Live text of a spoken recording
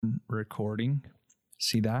recording.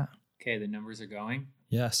 See that? Okay, the numbers are going.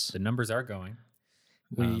 Yes. The numbers are going.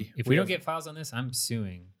 If we don't get files on this, I'm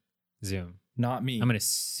suing Zoom. Not me. I'm going to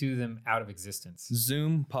sue them out of existence.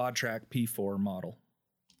 Zoom PodTrack P4 model.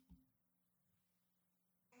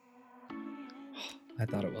 I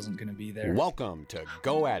thought it wasn't going to be there. Welcome to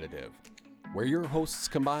Go Additive, where your hosts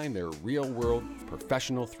combine their real-world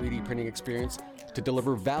professional 3D printing experience to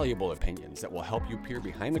deliver valuable opinions that will help you peer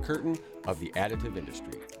behind the curtain of the additive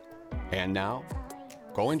industry. And now,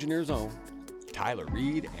 Go Engineers Own, Tyler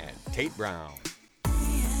Reed and Tate Brown.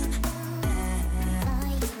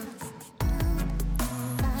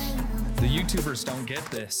 The YouTubers don't get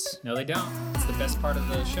this. No, they don't. It's the best part of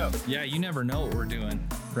the show. Yeah, you never know what we're doing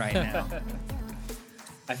right now.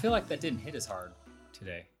 I feel like that didn't hit as hard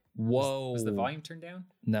today. Whoa. Was the volume turned down?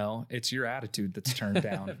 No, it's your attitude that's turned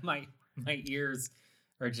down. My ears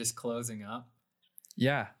are just closing up.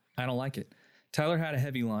 Yeah, I don't like it. Tyler had a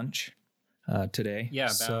heavy lunch today.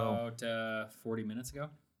 Yeah, about 40 minutes ago.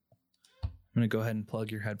 I'm going to go ahead and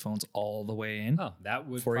plug your headphones all the way in. Oh, that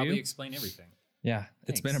would For probably you? explain everything. Yeah,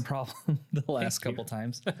 it's been a problem the last couple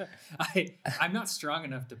times. I'm not strong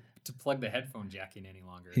enough to plug the headphone jack in any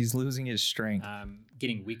longer. He's losing his strength.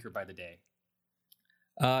 Getting weaker by the day.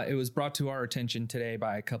 It was brought to our attention today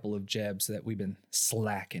by a couple of Jebs that we've been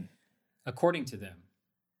slacking. According to them.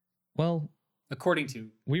 Well, according to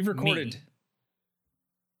we've recorded.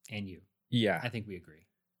 Me and you. Yeah. I think we agree.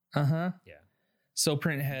 Uh-huh. Yeah. So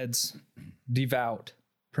print heads, devout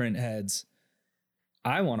print heads,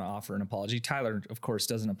 I want to offer an apology. Tyler, of course,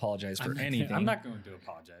 doesn't apologize for anything. I'm not going to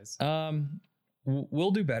apologize.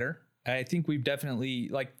 We'll do better. I think we've definitely,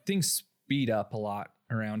 things speed up a lot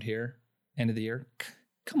around here. End of the year.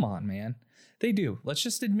 Come on, man. They do. Let's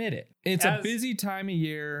just admit it. It's a busy time of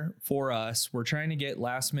year for us. We're trying to get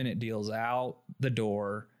last minute deals out the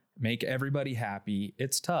door, make everybody happy.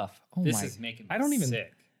 It's tough. This is making me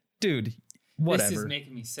sick. Dude, whatever. This is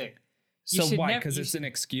making me sick. So why? Because it's an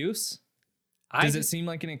excuse? Does it seem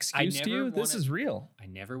like an excuse to you? This is real. I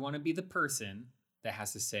never want to be the person that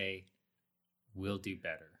has to say, we'll do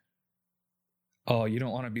better. Oh, you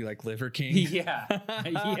don't want to be like Liver King? Yeah.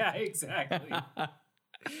 Yeah, exactly.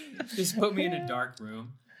 Just put me in a dark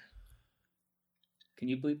room. Can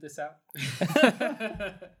you bleep this out?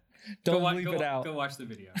 Don't bleep it out. Go watch the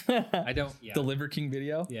video. I don't. Yeah. The Liver King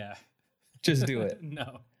video? Yeah. Just do it.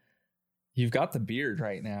 No. You've got the beard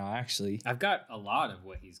right now, actually. I've got a lot of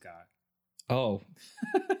what he's got. Oh.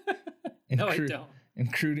 No, I don't.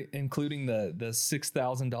 Including the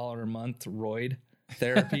 $6,000 a month roid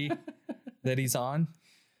therapy that he's on.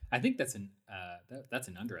 I think that's an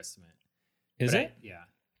underestimate. Is it? Yeah.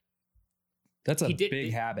 That's a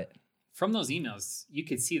big habit. From those emails, you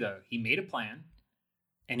could see he made a plan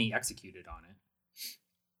and he executed on it.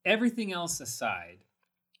 Everything else aside,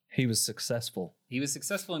 he was successful. He was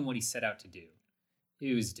successful in what he set out to do.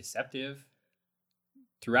 He was deceptive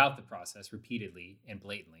throughout the process, repeatedly and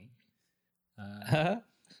blatantly.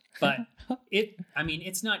 But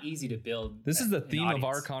it's not easy to build. This is the theme of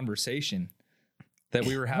our conversation that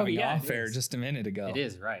we were having off air just a minute ago. It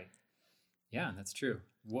is, right. Yeah, that's true.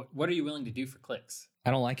 What are you willing to do for clicks?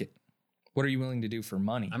 I don't like it. What are you willing to do for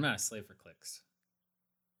money? I'm not a slave for clicks.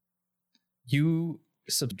 You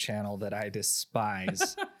sub channel that I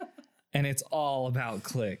despise. And it's all about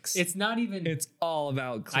clicks. It's not even. It's all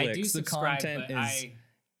about clicks. I do subscribe, the content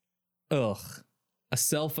is a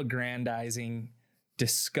self-aggrandizing,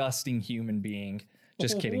 disgusting human being.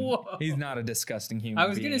 Just kidding. Whoa. He's not a disgusting human being. I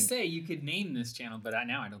was gonna say you could name this channel, but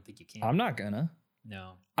now I don't think you can. I'm not gonna.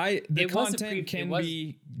 No. The content can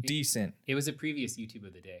be decent. It was a previous YouTube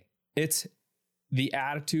of the day. It's the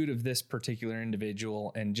attitude of this particular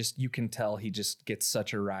individual, and just you can tell he just gets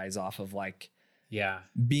such a rise off of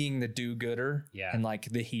being the do-gooder and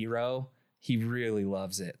the hero. He really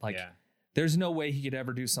loves it. There's no way he could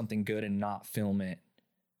ever do something good and not film it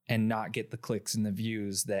and not get the clicks and the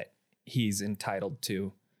views that he's entitled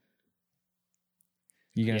to.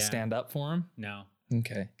 You gonna stand up for him? No.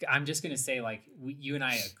 Okay. I'm just gonna say you and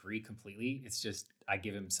I agree completely. It's just I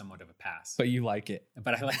give him somewhat of a pass. But you like it.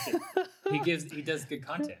 But I like it. He does good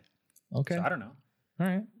content. Okay. So I don't know. All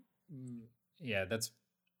right. Yeah,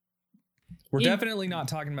 We're definitely not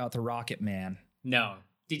talking about the Rocket Man. No.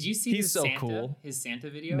 Did you see He's so cool. His Santa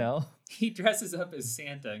video? No. He dresses up as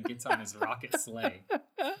Santa and gets on his rocket sleigh.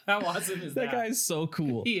 How awesome is that? That guy's so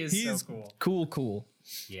cool. He's so cool. Cool.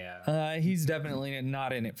 Yeah. He's definitely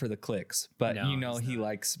not in it for the clicks, but he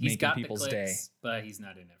likes making people's day. But he's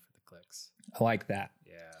not in it for the clicks. I like that.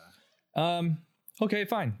 Yeah. Okay,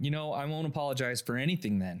 fine. I won't apologize for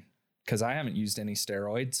anything then, because I haven't used any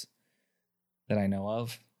steroids that I know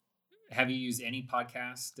of. Have you used any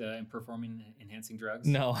podcast in performing enhancing drugs?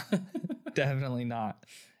 No, definitely not.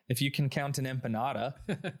 If you can count an empanada,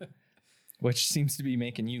 which seems to be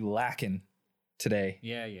making you lacking today.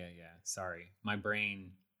 Yeah. Sorry. My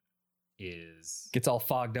brain gets all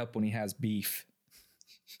fogged up when he has beef.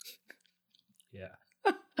 Yeah.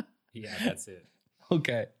 Yeah, that's it.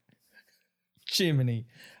 Okay. Jiminy.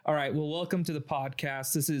 All right. Well, welcome to the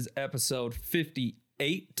podcast. This is episode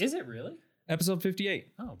 58. Is it really? Episode 58.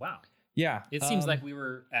 Oh, wow. Yeah. It seems like we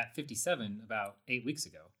were at 57 about 8 weeks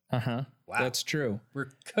ago. Uh-huh. Wow. That's true.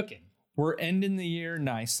 We're cooking. We're ending the year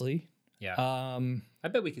nicely. Yeah. I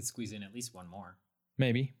bet we could squeeze in at least one more.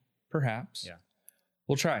 Maybe. Perhaps. Yeah.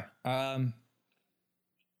 We'll try.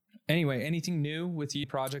 Anyway, anything new with you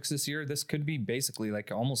projects this year? This could be basically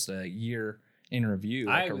like almost a year in review.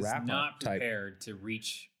 Like I was not prepared to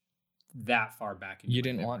reach that far back. You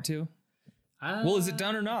didn't want to? Well, is it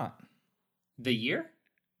done or not? The year?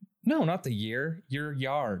 No, not the year. Your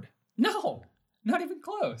yard. No, not even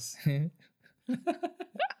close. And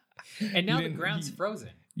now the ground's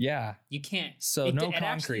frozen. Yeah. You can't. So no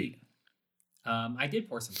concrete. Actually, I did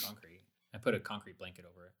pour some concrete. I put a concrete blanket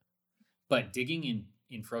over it. But digging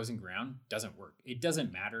in frozen ground doesn't work. It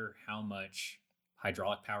doesn't matter how much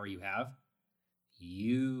hydraulic power you have.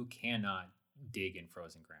 You cannot dig in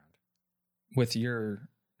frozen ground. With your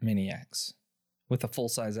Mini X. With a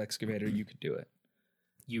full-size excavator, you could do it.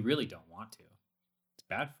 You really don't want to. It's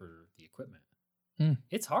bad for the equipment.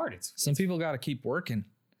 It's hard. Some people got to keep working,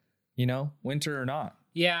 you know, winter or not.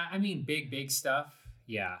 Yeah, I mean, big stuff.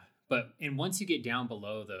 Yeah. And once you get down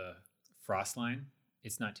below the frost line,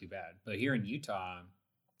 it's not too bad. But here in Utah,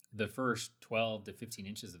 the first 12 to 15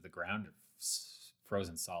 inches of the ground are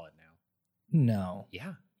frozen solid now. No.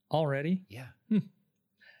 Yeah. Already? Yeah.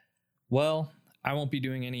 Well, I won't be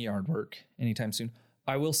doing any yard work anytime soon.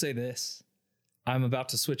 I will say this. I'm about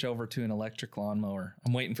to switch over to an electric lawnmower.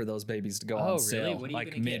 I'm waiting for those babies to go on sale. Really? What are you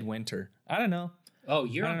like midwinter. I don't know. Oh,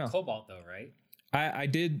 you're on Cobalt though, right? I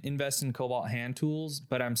did invest in Cobalt hand tools,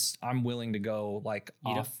 but I'm willing to go like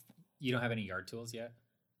off. You don't have any yard tools yet?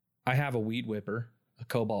 I have a weed whipper, a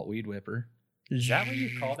Cobalt weed whipper. Is that what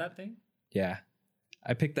you call that thing? Yeah.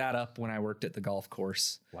 I picked that up when I worked at the golf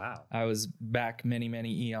course. Wow. I was back many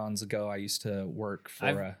eons ago. I used to work for a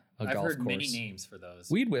golf course. I've heard many names for those.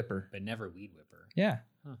 Weed whipper. But never weed whipper. Yeah.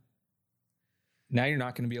 Huh. Now you're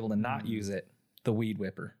not going to be able to not use it. The weed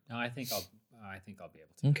whipper. No, I think I'll be able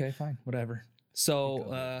to. Okay, fine. Whatever.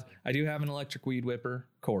 So I do have an electric weed whipper,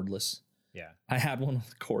 cordless. Yeah. I had one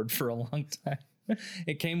with a cord for a long time.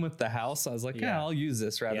 It came with the house. I was like, yeah, I'll use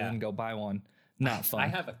this rather than go buy one. Not fun. I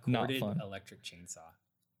have a corded electric chainsaw.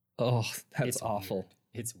 Oh, that's awful. Weird.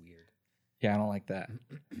 It's weird. Yeah, I don't like that.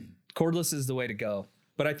 Cordless is the way to go.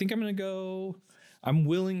 But I think I'm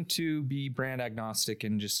willing to be brand agnostic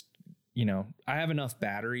and just, you know, I have enough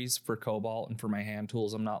batteries for Cobalt and for my hand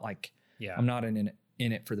tools. I'm not like, I'm not in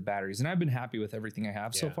it for the batteries. And I've been happy with everything I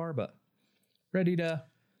have so far, but ready to.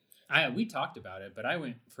 We talked about it, but I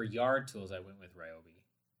went for yard tools. I went with Ryobi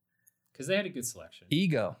because they had a good selection.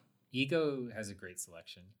 Ego has a great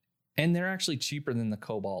selection. And they're actually cheaper than the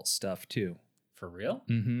Cobalt stuff too. For real?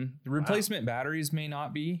 Mm-hmm. The replacement batteries may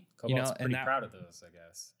not be. Cobalt's pretty proud of those, I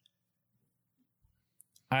guess.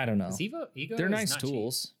 I don't know. Ego they're nice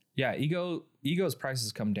tools. Cheap. Yeah, Ego's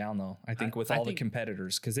prices come down though. I think with all the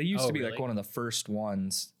competitors because they used to be like one of the first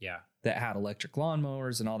ones. That had electric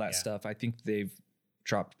lawnmowers and all that stuff. I think they've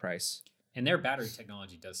dropped price. And their battery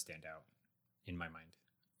technology does stand out, in my mind.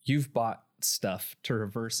 You've bought stuff to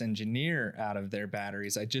reverse engineer out of their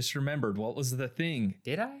batteries. I just remembered what was the thing.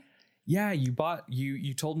 Did I? Yeah,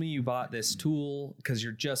 you told me you bought this tool because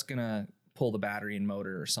you're just gonna pull the battery and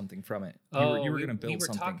motor or something from it. You were gonna build something. We were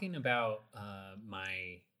talking about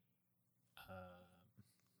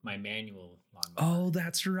my manual lawnmower. Oh,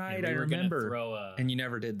 that's right. I remember. And you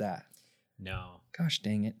never did that. No. Gosh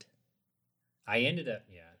dang it. I ended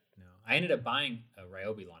up buying a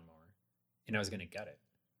Ryobi lawnmower and I was gonna gut it.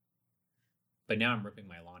 But now I'm ripping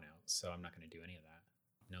my lawn out, so I'm not going to do any of that.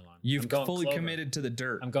 No lawn. You've fully committed to the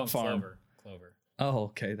dirt. I'm going farm. Clover. Oh,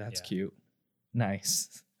 okay. That's cute.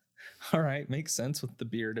 Nice. All right. Makes sense with the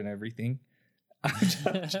beard and everything.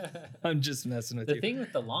 I'm just messing with you. The thing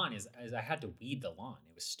with the lawn is I had to weed the lawn.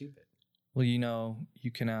 It was stupid. Well, you know, you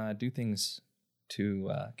can do things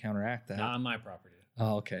to counteract that. Not on my property.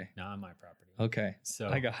 Oh, okay. Not on my property. Okay. So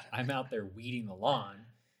I got it. I'm out there weeding the lawn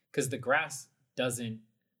because the grass doesn't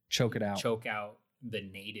choke out the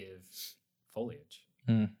native foliage.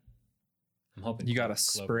 I'm hoping you got to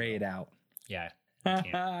spray it out. Yeah.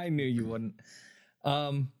 I knew you wouldn't.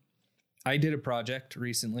 I did a project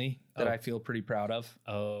recently that I feel pretty proud of.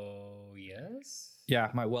 Oh, yes. Yeah,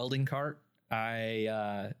 my welding cart.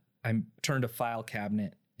 I turned a file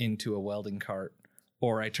cabinet into a welding cart,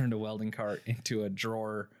 or I turned a welding cart into a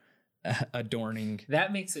drawer adorning.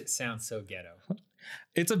 That makes it sound so ghetto.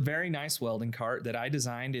 It's a very nice welding cart that I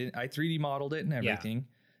designed. I 3D modeled it and everything.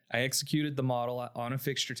 Yeah. I executed the model on a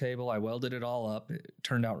fixture table. I welded it all up. It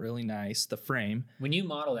turned out really nice. The frame. When you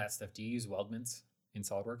model that stuff, do you use Weldments in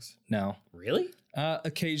SolidWorks? No. Really?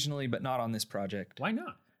 Occasionally, but not on this project. Why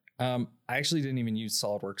not? I actually didn't even use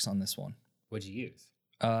SolidWorks on this one. What'd you use?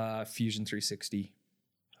 Fusion 360.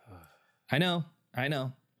 I know.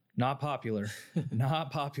 Not popular.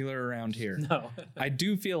 Not popular around here. No. I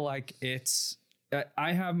do feel like it's...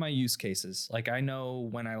 I have my use cases. Like, I know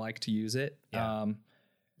when I like to use it. Yeah.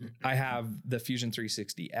 I have the Fusion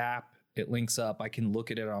 360 app. It links up. I can look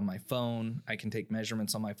at it on my phone. I can take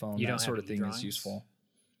measurements on my phone. That sort of thing is useful.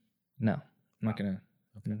 No, I'm not going to.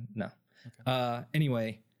 Okay. No. Okay.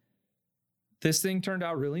 Anyway, this thing turned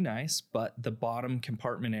out really nice, but the bottom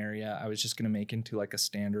compartment area, I was just going to make into like a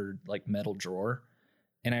standard like metal drawer.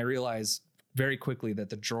 And I realized very quickly that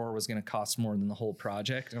the drawer was going to cost more than the whole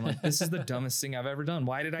project. And I'm like, this is the dumbest thing I've ever done.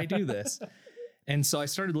 Why did I do this? And so I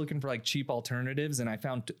started looking for like cheap alternatives, and I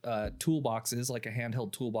found toolboxes, like a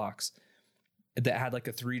handheld toolbox that had like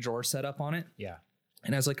a 3-drawer setup on it. Yeah.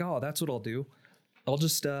 And I was like, oh, that's what I'll do. I'll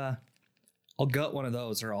just, I'll gut one of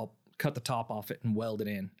those, or I'll cut the top off it and weld it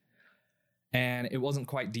in. And it wasn't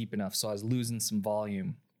quite deep enough, so I was losing some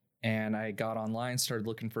volume. And I got online, started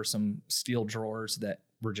looking for some steel drawers that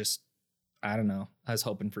were just, I don't know. I was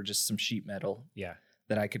hoping for just some sheet metal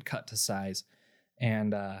that I could cut to size.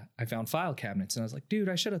 And I found file cabinets, and I was like, dude,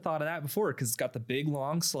 I should have thought of that before, because it's got the big,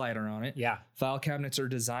 long slider on it. Yeah. File cabinets are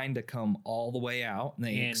designed to come all the way out, and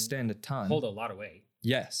they extend a ton. Hold a lot of weight.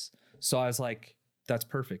 Yes. So I was like, that's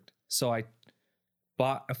perfect. So I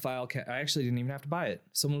bought a file cabinet. I actually didn't even have to buy it.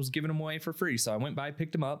 Someone was giving them away for free. So I went by,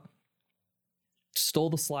 picked them up,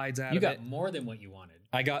 stole the slides out of it. You got more than what you wanted.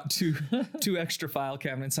 I got two extra file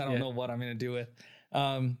cabinets. I don't know what I'm going to do with.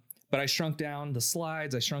 But I shrunk down the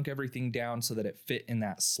slides. I shrunk everything down so that it fit in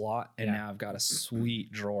that slot. And now I've got a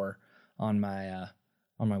sweet drawer on my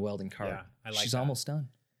welding cart. Yeah, I like She's almost done.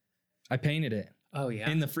 I painted it. Oh, yeah.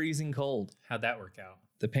 In the freezing cold. How'd that work out?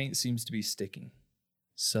 The paint seems to be sticking.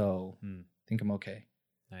 So I think I'm okay.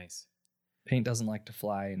 Nice. Paint doesn't like to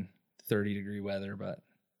fly in 30-degree weather, but.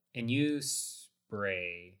 And you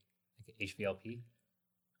spray like HVLP?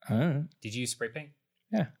 Did you use spray paint?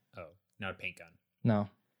 Yeah. Oh, not a paint gun. No.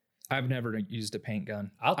 I've never used a paint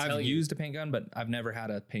gun. I've used a paint gun, but I've never had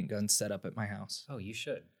a paint gun set up at my house. Oh, you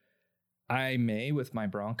should. I may with my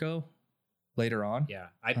Bronco later on. Yeah.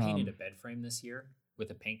 I painted a bed frame this year with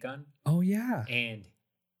a paint gun. Oh, yeah. And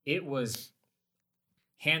it was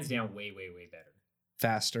hands down way, way, way better.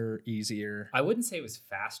 Faster, easier. I wouldn't say it was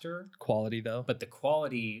faster. Quality, though. But the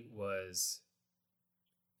quality was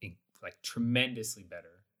like tremendously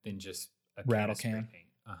better than just a rattle can. Paint.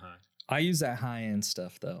 Uh-huh. I use that high-end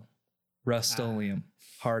stuff, though. Rust-Oleum,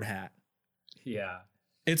 hard hat. Yeah.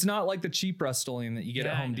 It's not like the cheap Rust-Oleum that you get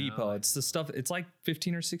at Home Depot. It's the stuff, it's like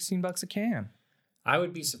 $15 or $16 a can. I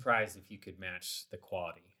would be surprised if you could match the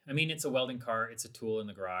quality. I mean, it's a welding cart. It's a tool in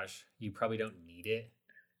the garage. You probably don't need it.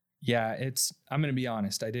 Yeah, I'm going to be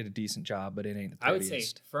honest. I did a decent job, but it ain't the prettiest. I would say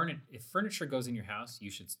if furniture goes in your house,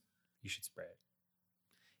 you should spray it.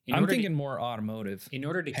 I'm thinking more automotive. In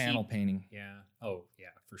order to panel painting. Yeah. Oh, yeah,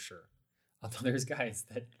 for sure. Although there's guys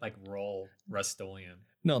that like roll Rust-Oleum.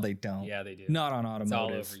 No, they don't. Yeah, they do. Not on automotive. It's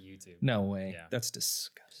all over YouTube. No way. Yeah. That's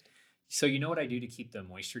disgusting. So you know what I do to keep the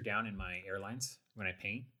moisture down in my airlines when I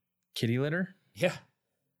paint? Kitty litter? Yeah.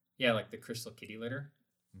 Yeah, like the crystal kitty litter.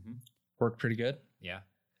 Mm-hmm. Worked pretty good? Yeah.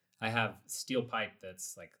 I have steel pipe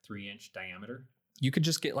that's like 3-inch diameter. You could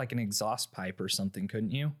just get like an exhaust pipe or something, couldn't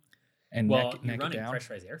you? And you're neck running it down.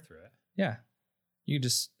 Pressurized air through it. Yeah. You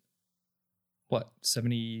just,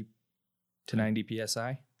 70 to 90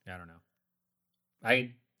 PSI? I don't know.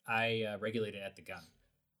 I regulate it at the gun.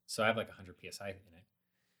 So I have like 100 PSI in it.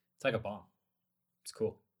 It's like a bomb. It's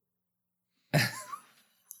cool.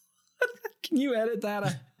 Can you edit that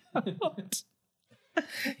out?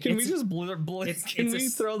 Can we just can we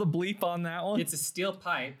throw the bleep on that one? It's a steel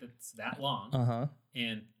pipe that's that long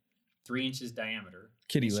and 3 inches diameter.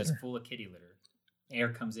 Kitty litter. Just full of kitty litter.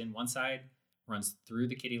 Air comes in one side, runs through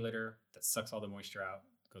the kitty litter, that sucks all the moisture out,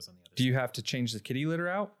 goes on the other side. Do you have to change the kitty litter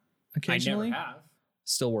out occasionally? I never have.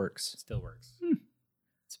 Still works. Still works.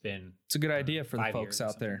 It's a good idea for the folks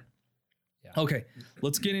out there. Yeah. Okay,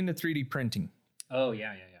 let's get into 3D printing. Oh,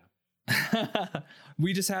 yeah.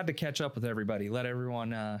 We just had to catch up with everybody. Let everyone,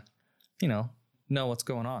 know what's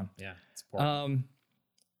going on. Yeah, it's important.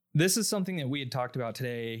 This is something that we had talked about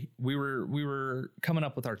today. We were coming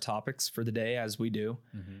up with our topics for the day, as we do.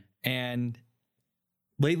 Mm-hmm. And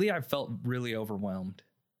lately I've felt really overwhelmed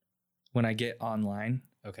when I get online.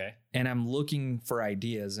 Okay. And I'm looking for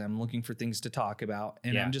ideas. I'm looking for things to talk about.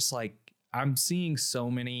 And I'm just like, I'm seeing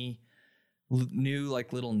so many new,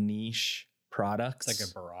 like, little niche products. It's like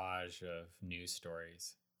a barrage of news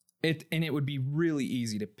stories. And it would be really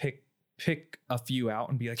easy to pick a few out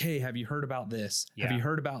and be like, hey, have you heard about this? Yeah. Have you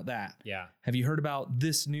heard about that? Yeah. Have you heard about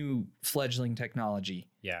this new fledgling technology?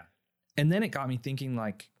 Yeah. And then it got me thinking,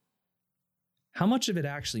 like, how much of it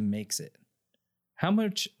actually makes it? How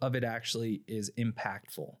much of it actually is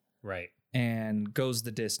impactful? Right. And goes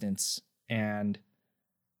the distance and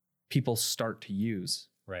people start to use?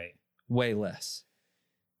 Right. Way less.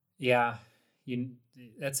 Yeah.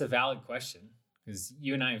 That's a valid question, because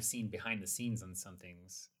you and I have seen behind the scenes on some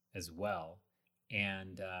things as well.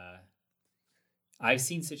 And I've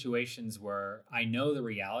seen situations where I know the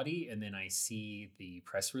reality and then I see the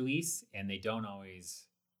press release and they don't always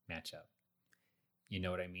match up. You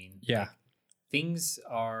know what I mean? Yeah. Like, things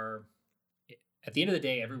are, at the end of the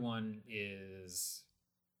day, everyone is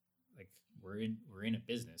like, we're in a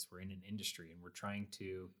business, we're in an industry, and we're trying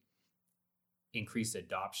to increase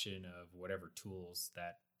adoption of whatever tools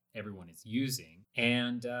that everyone is using.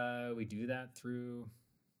 And we do that through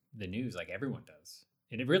the news, like everyone does.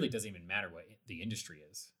 And it really doesn't even matter what the industry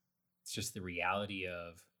is. It's just the reality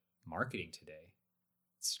of marketing today.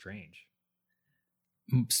 It's strange.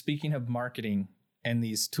 Speaking of marketing and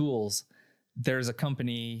these tools, there's a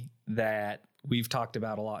company that we've talked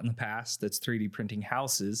about a lot in the past that's 3D printing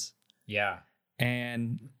houses. Yeah.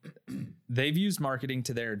 And they've used marketing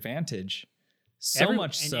to their advantage.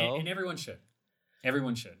 Much so. And everyone should.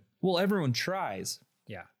 Everyone should. Well, everyone tries.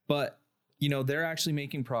 Yeah. But, you know, they're actually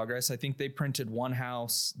making progress. I think they printed one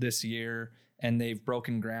house this year and they've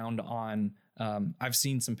broken ground on, I've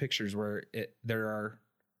seen some pictures where there are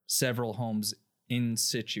several homes in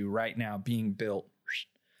situ right now being built.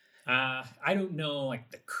 I don't know,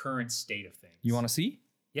 like, the current state of things. You want to see?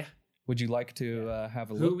 Yeah. Would you like to have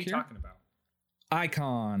a look here? Who are we talking about?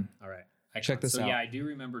 Icon. All right. Icon. Check this out. Yeah, I do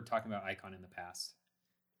remember talking about Icon in the past.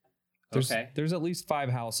 There's at least 5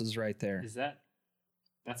 houses right there.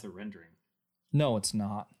 That's a rendering? No, it's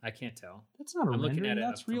not. I can't tell. That's not a rendering. Looking at it.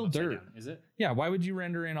 That's real dirt. Down. Is it? Yeah. Why would you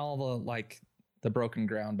render in all the, like, the broken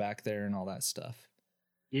ground back there and all that stuff?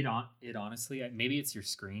 It honestly, maybe it's your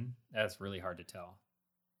screen. That's really hard to tell.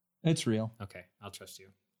 It's real. Okay, I'll trust you.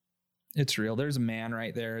 It's real. There's a man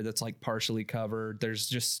right there that's, like, partially covered. There's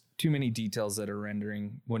just too many details that a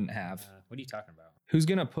rendering wouldn't have. What are you talking about? Who's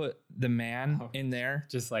gonna put the man in there?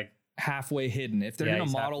 Just like halfway hidden. If they're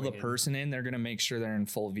gonna model the person in, they're gonna make sure they're in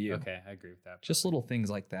full view. Okay, I agree with that. Just little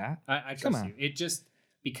things like that. I trust you. It just,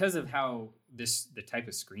 because of how the type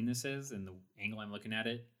of screen this is and the angle I'm looking at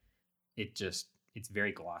it, it's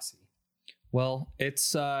very glossy. Well,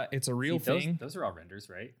 it's a real thing. Those are all renders,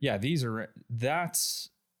 right? Yeah, that's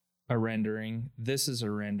a rendering. This is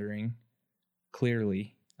a rendering,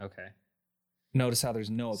 clearly. Okay. Notice how there's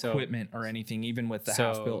no equipment or anything, even with the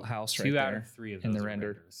half-built house right there. 2 out of 3 of those in the are render.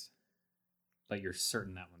 renders. But you're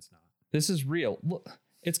certain that one's not. This is real. Look,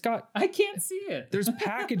 it's got. I can't see it. There's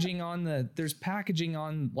packaging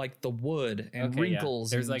on like the wood and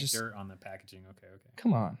wrinkles. Yeah. There's and like dirt on the packaging. Okay.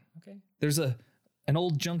 Come on. Okay. There's an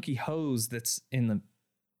old junky hose that's in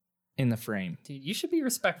the frame. Dude, you should be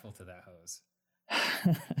respectful to that hose.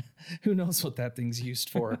 Who knows what that thing's used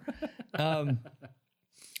for?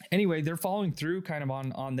 Anyway, they're following through kind of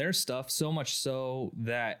on their stuff, so much so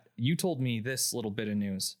that you told me this little bit of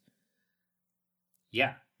news.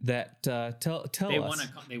 Yeah. That tell us.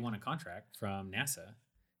 They won a contract from NASA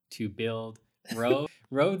to build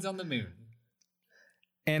roads on the moon.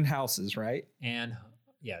 And houses, right? And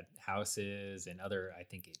houses and other, I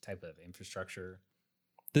think, type of infrastructure.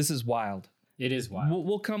 This is wild. It is wild.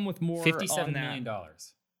 We'll come with more $57 million.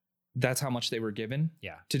 That's how much they were given?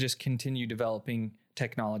 Yeah. To just continue developing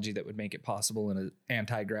technology that would make it possible in an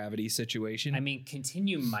anti-gravity situation? I mean,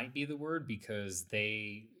 continue might be the word, because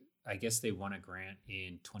I guess they won a grant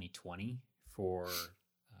in 2020 for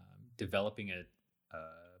developing a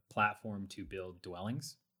platform to build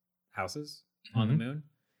houses on the moon.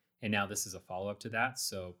 And now this is a follow-up to that.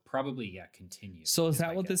 So probably, continue. So is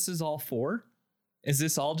that what this is all for? Is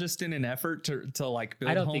this all just in an effort to like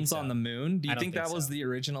build homes on the moon? Do you think that was the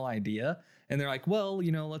original idea? And they're like, well,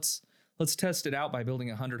 let's test it out by building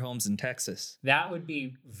 100 homes in Texas. That would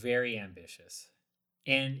be very ambitious.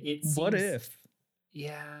 And what if?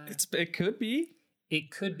 Yeah. It could be.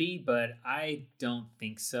 It could be, but I don't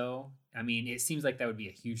think so. I mean, it seems like that would be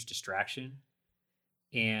a huge distraction.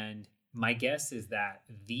 And my guess is that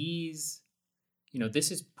these,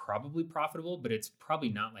 this is probably profitable, but it's probably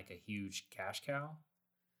not like a huge cash cow.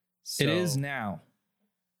 So, it is now.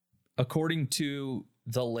 According to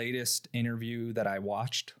the latest interview that I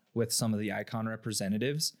watched with some of the Icon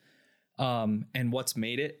representatives, and what's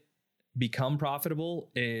made it become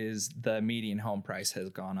profitable is the median home price has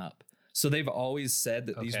gone up. So they've always said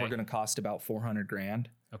that these were going to cost about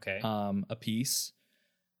 $400,000 a piece.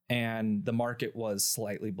 And the market was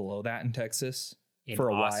slightly below that in Texas for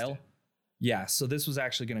a while. Yeah. So this was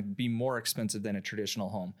actually going to be more expensive than a traditional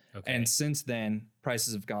home. Okay. And since then,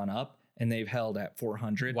 prices have gone up and they've held at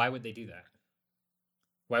 $400,000. Why would they do that?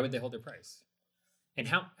 Why would they hold their price? And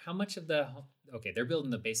how much of the, they're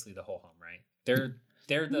building basically the whole home, right? They're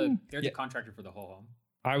the contractor for the whole home.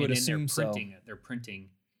 I would assume so. They're printing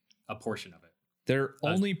a portion of it. They're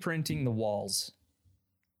only printing the walls.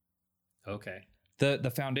 Okay.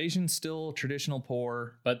 The foundation's still traditional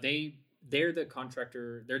pour. But they're the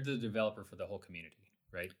contractor, they're the developer for the whole community,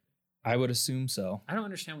 right? I would assume so. I don't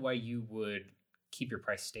understand why you would keep your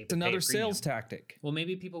price stable. It's another sales tactic. Well,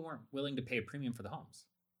 maybe people weren't willing to pay a premium for the homes.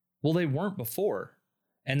 Well, they weren't before.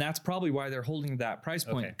 And that's probably why they're holding that price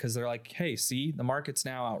point, because they're like, hey, see, the market's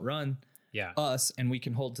now outrun us and we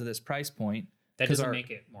can hold to this price point. That doesn't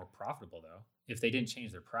make it more profitable, though, if they didn't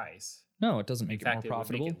change their price. No, it doesn't make it more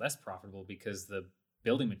profitable. It would make it less profitable because the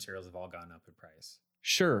building materials have all gone up in price.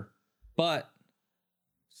 Sure. But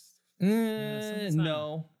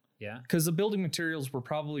no. Yeah. Because the building materials were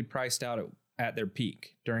probably priced out at their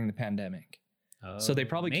peak during the pandemic. So they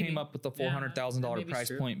probably came up with the $400,000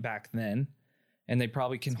 price point back then. And they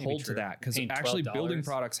probably can hold to that because actually building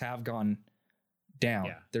products have gone down.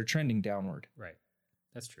 Yeah. They're trending downward. Right.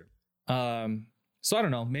 That's true. So I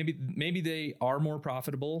don't know. Maybe they are more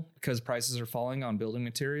profitable because prices are falling on building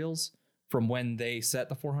materials from when they set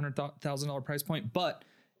the $400,000 price point. But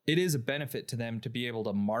it is a benefit to them to be able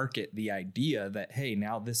to market the idea that, hey,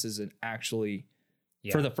 now this is actually,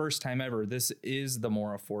 for the first time ever, this is the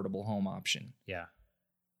more affordable home option. Yeah.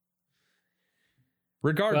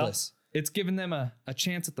 Regardless, it's given them a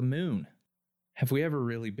chance at the moon. Have we ever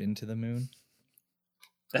really been to the moon?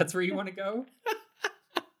 That's where you want to go?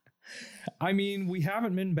 I mean, we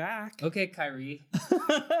haven't been back. Okay, Kyrie.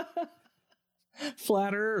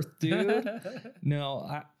 Flat Earth, dude.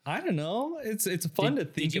 No, I don't know. It's fun to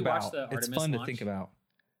think about. Did you watch the Artemis launch? To think about.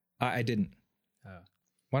 I didn't. Oh.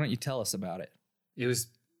 Why don't you tell us about it? It was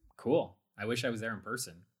cool. I wish I was there in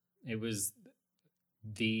person. It was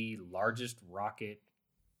the largest rocket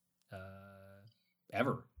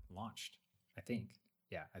ever launched, I think.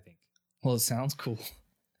 Yeah, I think. Well, it sounds cool.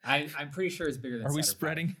 I'm pretty sure it's bigger than Are we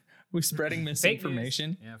spreading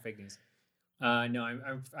misinformation? Yeah, fake news. No,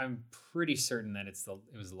 I'm pretty certain that it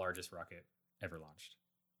was the largest rocket ever launched,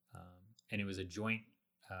 and it was a joint.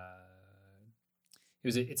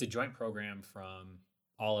 It's a joint program from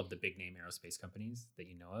all of the big name aerospace companies that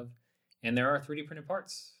you know of, and there are 3D printed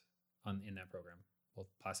parts in that program, both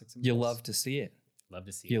plastics and metals. You love to see it. Love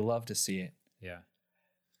to see it. You love to see it. Yeah.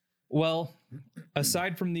 Well,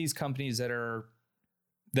 aside from these companies that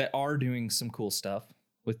are doing some cool stuff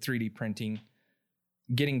with 3D printing,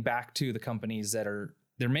 getting back to the companies they're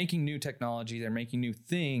making new technology, they're making new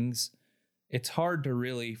things, it's hard to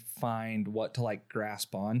really find what to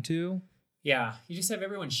grasp onto. Yeah, you just have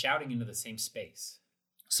everyone shouting into the same space.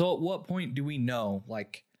 So at what point do we know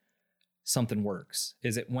something works?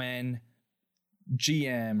 Is it when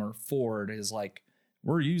GM or Ford is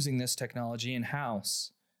we're using this technology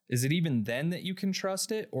in-house? Is it even then that you can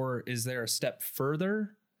trust it, or is there a step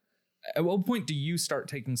further? At what point do you start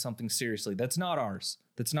taking something seriously? That's not ours.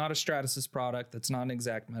 That's not a Stratasys product. That's not an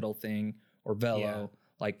Exact Metal thing or Velo.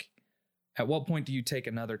 Yeah. At what point do you take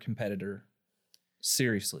another competitor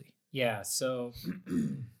seriously? Yeah. So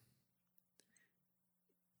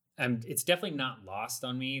it's definitely not lost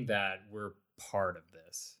on me that we're part of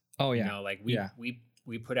this. Oh yeah.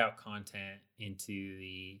 We put out content into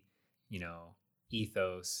the,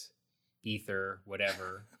 ethos, ether,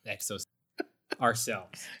 whatever, exos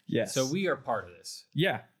ourselves. Yes. So we are part of this.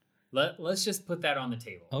 Yeah. Let's just put that on the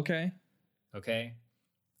table. Okay.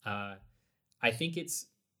 I think it's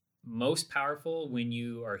most powerful when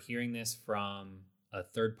you are hearing this from a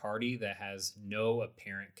third party that has no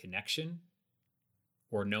apparent connection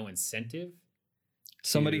or no incentive.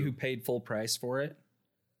 Somebody who paid full price for it.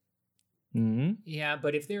 Mm-hmm. Yeah,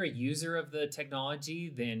 but if they're a user of the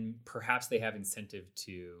technology, then perhaps they have incentive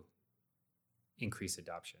to increase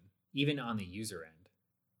adoption, even on the user end.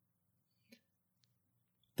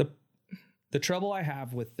 The trouble I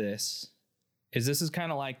have with this is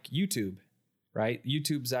kind of like YouTube, right?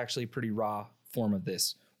 YouTube's actually a pretty raw form of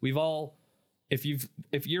this. We've all if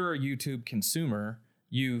you're a YouTube consumer,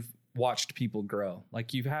 you've watched people grow.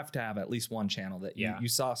 Like you have to have at least one channel that you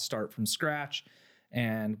saw start from scratch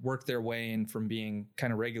and work their way in from being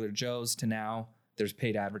kind of regular Joes to now there's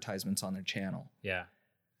paid advertisements on their channel. Yeah.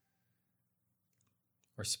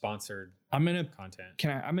 Or sponsored content.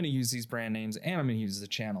 I'm gonna use these brand names and I'm gonna use the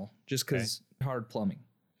channel just because Hard Plumbing.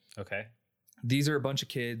 Okay. These are a bunch of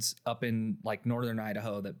kids up in like northern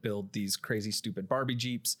Idaho that build these crazy stupid Barbie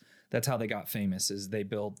Jeeps. That's how they got famous. Is they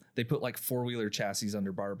put like 4-wheeler chassis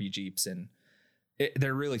under Barbie Jeeps, and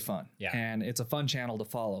they're really fun. Yeah. And it's a fun channel to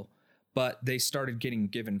follow. But they started getting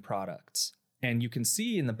given products, and you can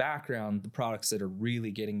see in the background the products that are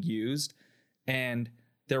really getting used. And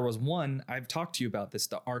there was one, I've talked to you about this,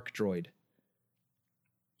 the Arc Droid.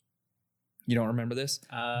 You don't remember this?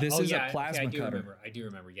 This is a plasma cutter. I do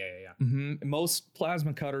remember. Yeah. Mm-hmm. Most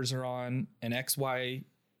plasma cutters are on an XY,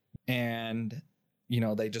 and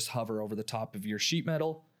they just hover over the top of your sheet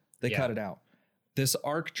metal. They cut it out. This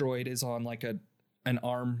Arc Droid is on like an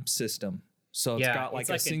arm system, so it's got like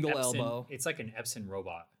a single elbow. It's like an Epson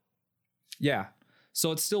robot. Yeah,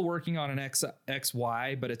 so it's still working on an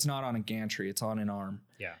XY, but it's not on a gantry. It's on an arm.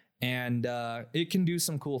 Yeah. And it can do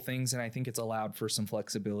some cool things, and I think it's allowed for some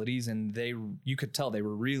flexibilities. And you could tell they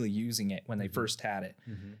were really using it when they first had it.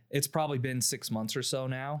 Mm-hmm. It's probably been 6 months or so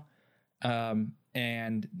now,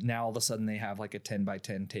 and now all of a sudden they have like a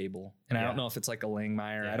 10x10 table. And I don't know if it's like a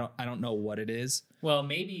Langmuir. Yeah. I don't know what it is. Well,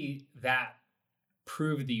 maybe that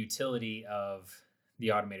proved the utility of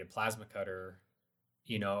the automated plasma cutter,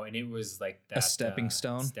 and it was like that a stepping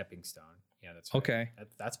stone. Yeah, that's right. Okay.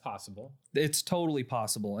 That's possible. It's totally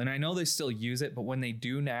possible. And I know they still use it, but when they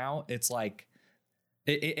do now, it's like,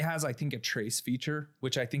 it has, I think, a trace feature,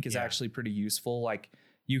 which I think is actually pretty useful. Like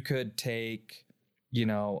you could take,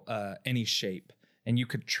 any shape and you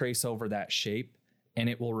could trace over that shape and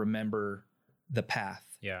it will remember the path.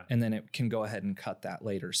 Yeah. And then it can go ahead and cut that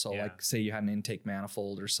later. So like say you had an intake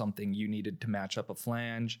manifold or something, you needed to match up a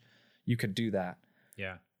flange, you could do that.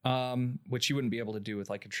 Yeah. Which you wouldn't be able to do with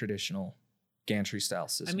like a traditional gantry style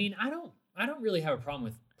system. I mean, I don't really have a problem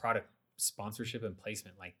with product sponsorship and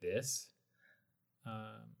placement like this.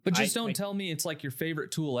 But just don't tell me it's like your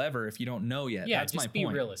favorite tool ever if you don't know yet. Yeah, that's just my point.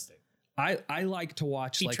 Be realistic. I like to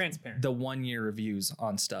watch be transparent. The 1-year reviews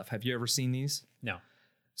on stuff. Have you ever seen these? No.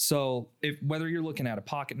 So whether you're looking at a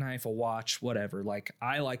pocket knife, a watch, whatever, like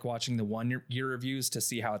I like watching the 1-year reviews to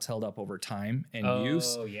see how it's held up over time and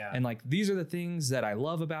use. Oh, yeah. And like, these are the things that I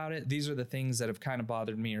love about it. These are the things that have kind of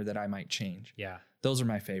bothered me or that I might change. Yeah. Those are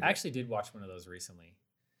my favorite. I actually did watch one of those recently.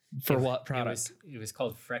 For what product? It was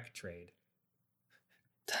called Freck Trade.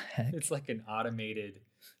 The heck? It's like an automated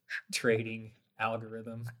trading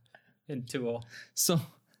algorithm and tool. So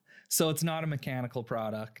it's not a mechanical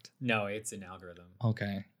product. No, it's an algorithm.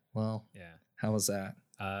 Okay. Well, yeah. How was that?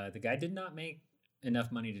 The guy did not make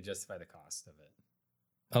enough money to justify the cost of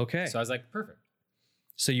it. Okay. So I was like, perfect.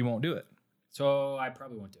 So you won't do it. So I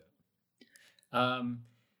probably won't do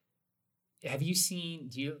it. Have you seen,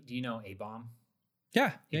 do you know A-Bomb?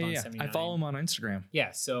 Yeah. Yeah. I follow him on Instagram.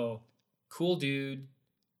 Yeah. So cool dude.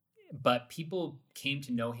 But people came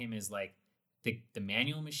to know him as like the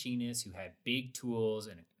manual machinist who had big tools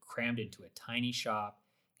and crammed into a tiny shop,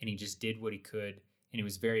 and he just did what he could, and he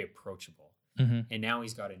was very approachable. Mm-hmm. And now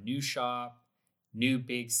he's got a new shop, new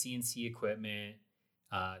big CNC equipment,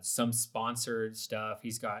 some sponsored stuff.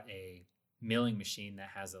 He's got a milling machine that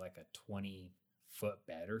has like a 20-foot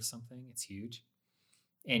bed or something. It's huge.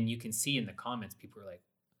 And you can see in the comments, people are like,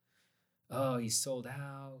 oh, he's sold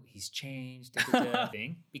out, he's changed,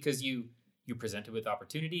 thing. Because you're presented with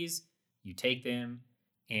opportunities, you take them,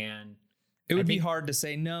 and it would be hard to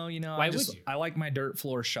say no. Why would you? I like my dirt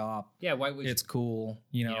floor shop. Yeah, why would you? It's cool.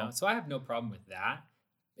 So I have no problem with that,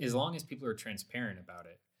 as long as people are transparent about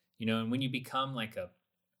it. And when you become like a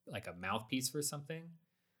mouthpiece for something,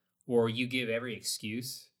 or you give every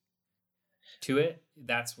excuse to it,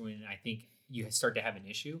 that's when I think you start to have an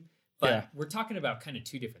issue. But we're talking about kind of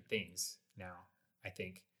two different things now, I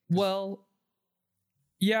think. Well,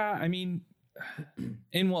 yeah, I mean,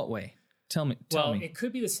 in what way? Tell me. It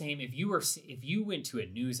could be the same if you went to a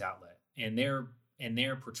news outlet and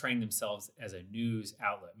they're portraying themselves as a news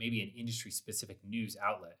outlet, maybe an industry specific news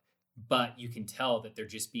outlet, but you can tell that they're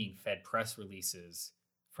just being fed press releases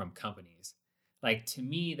from companies. Like, to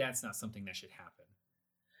me, that's not something that should happen.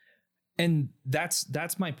 And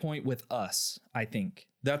that's my point with us. I think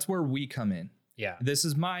that's where we come in. Yeah. This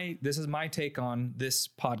is my take on this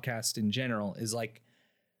podcast in general, is like,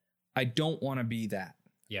 I don't want to be that.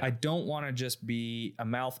 Yeah. I don't want to just be a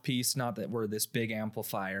mouthpiece. Not that we're this big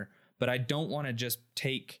amplifier, but I don't want to just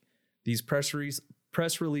take these press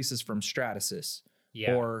press releases from Stratasys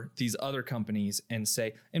or these other companies and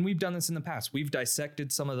say, and we've done this in the past. We've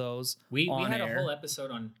dissected some of those. We had a whole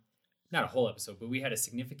episode on, not a whole episode, but we had a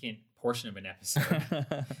significant portion of an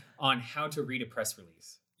episode on how to read a press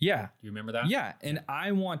release. Yeah. Do you remember that? Yeah. And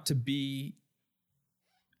I want to be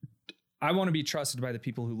trusted by the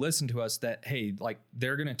people who listen to us that, hey, like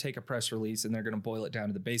they're going to take a press release and they're going to boil it down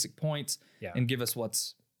to the basic points and give us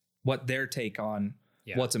what their take on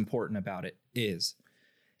what's important about it is.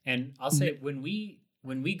 And I'll say when we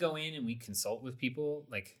go in and we consult with people,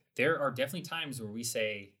 like there are definitely times where we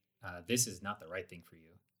say, this is not the right thing for you.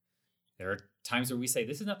 There are times where we say,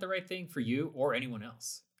 this is not the right thing for you or anyone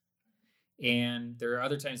else. And there are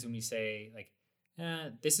other times when we say like,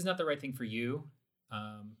 this is not the right thing for you.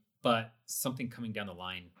 But something coming down the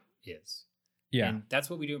line is. Yeah. And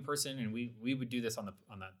that's what we do in person. And we would do this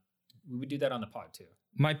we would do that on the pod too.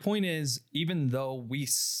 My point is, even though we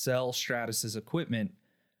sell Stratasys equipment,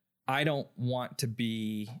 I don't want to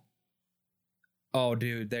be, oh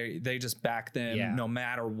dude, they just back them no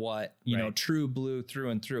matter what, you know, true blue through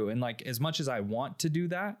and through. And like, as much as I want to do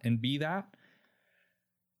that and be that,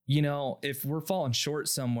 you know, if we're falling short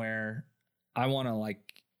somewhere, I want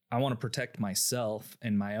to protect myself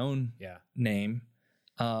and my own name.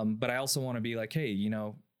 But I also want to be like, hey, you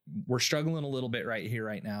know, we're struggling a little bit right here,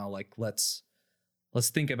 right now. Like, let's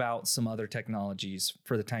think about some other technologies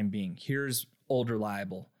for the time being. Here's old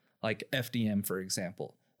reliable, like FDM, for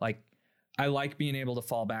example. Like, I like being able to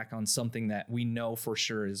fall back on something that we know for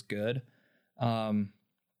sure is good. Not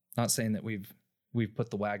saying that we've put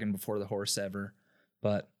the wagon before the horse ever,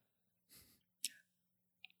 but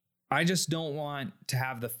I just don't want to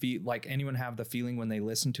have anyone have the feeling when they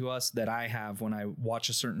listen to us that I have when I watch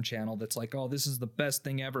a certain channel that's like, oh, this is the best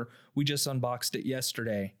thing ever. We just unboxed it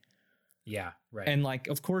yesterday. Yeah, right. And like,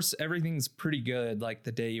 of course, everything's pretty good like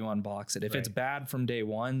the day you unbox it. If it's bad from day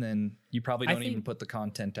one, then you probably don't even put the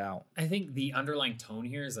content out. I think the underlying tone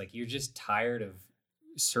here is like, you're just tired of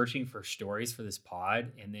searching for stories for this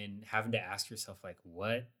pod and then having to ask yourself like,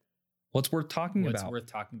 what's worth talking about? What's worth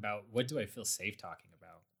talking about? What do I feel safe talking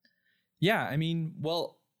about? Yeah, I mean,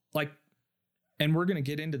 well, like, and we're going to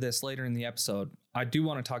get into this later in the episode. I do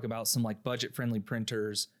want to talk about some like budget-friendly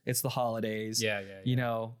printers. It's the holidays. Yeah. You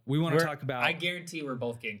know, we want to talk about. I guarantee we're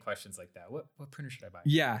both getting questions like that. What printer should I buy?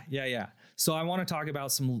 Yeah. So I want to talk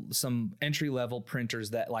about some entry-level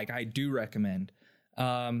printers that like I do recommend.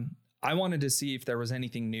 I wanted to see if there was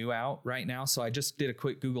anything new out right now, so I just did a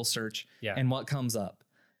quick Google search. Yeah. And what comes up?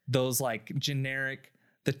 Those like generic.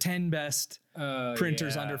 The 10 best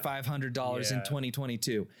printers under $500 in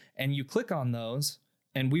 2022. And you click on those,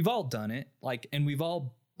 and we've all done it. Like, and we've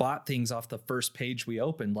all bought things off the first page we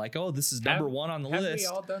opened. Like, oh, this is number one on the list.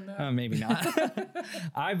 Have we all done that? Maybe not.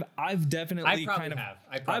 I've definitely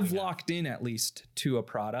I've locked in at least to a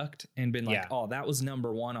product and been like, oh, that was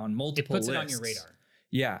number one on multiple lists. It puts it on your radar.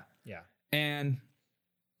 Yeah. And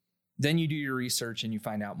then you do your research and you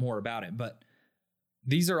find out more about it. But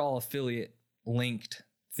these are all affiliate linked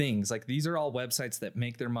things. Like, these are all websites that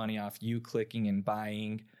make their money off you clicking and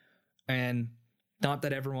buying. And not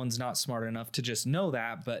that everyone's not smart enough to just know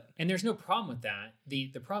that, but and there's no problem with that. The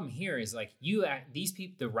problem here is like these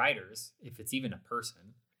people, the writers, if it's even a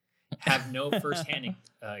person, have no firsthand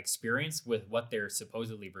experience with what they're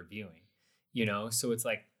supposedly reviewing. You know, so it's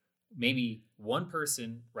like maybe one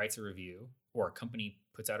person writes a review or a company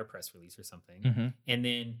puts out a press release or something, and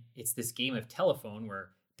then it's this game of telephone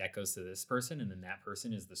where that goes to this person, and then that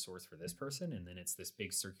person is the source for this person, and then it's this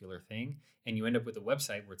big circular thing, and you end up with a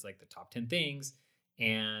website where it's like the top 10 things,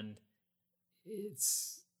 and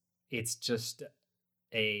it's just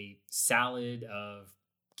a salad of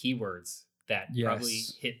keywords that probably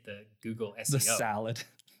hit the Google SEO. The salad.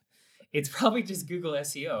 It's probably just Google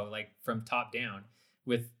SEO, like from top down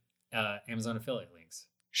with Amazon affiliate links.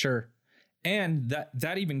 Sure. And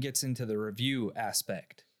that even gets into the review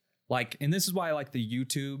aspect. Like, and this is why I like the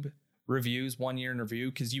YouTube reviews, 1 year in review,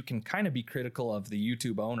 because you can kind of be critical of the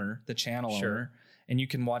YouTube owner, the channel owner, and you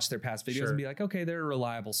can watch their past videos and be like, okay, they're a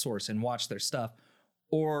reliable source, and watch their stuff.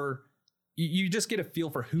 Or you just get a feel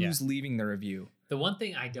for who's leaving the review. The one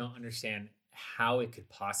thing I don't understand how it could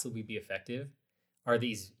possibly be effective are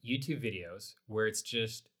these YouTube videos where it's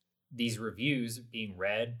just these reviews being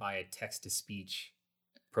read by a text-to-speech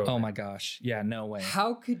program. Oh my gosh. Yeah, no way.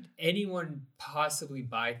 How could anyone possibly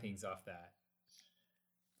buy things off that?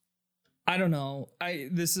 I don't know.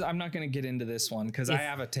 I'm not going to get into this one because I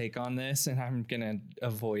have a take on this and I'm going to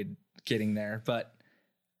avoid getting there. But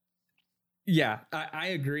yeah, I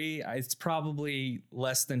agree. It's probably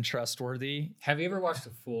less than trustworthy. Have you ever watched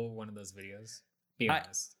a full one of those videos? Be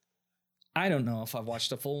honest. I don't know if I've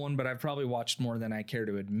watched a full one, but I've probably watched more than I care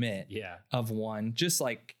to admit. Yeah. Of one, just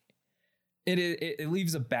like it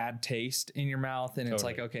leaves a bad taste in your mouth, and it's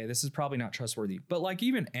like, okay, this is probably not trustworthy. But like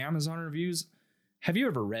even Amazon reviews, have you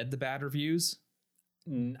ever read the bad reviews?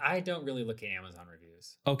 I don't really look at Amazon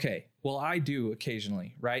reviews. Okay, well I do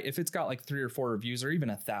occasionally, right? If it's got like 3 or 4 reviews, or even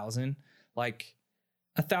 1,000, like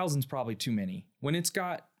 1,000's probably too many. When it's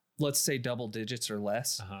got, let's say, double digits or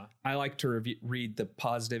less, I like to read the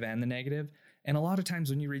positive and the negative. And a lot of times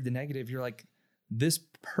when you read the negative, you're like, this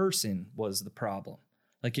person was the problem.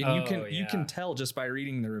 Like, and you can tell just by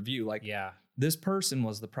reading the review, like, this person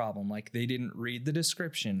was the problem. Like, they didn't read the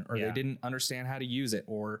description, or they didn't understand how to use it,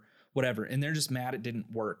 or whatever. And they're just mad it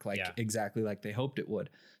didn't work exactly like they hoped it would.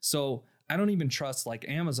 So I don't even trust like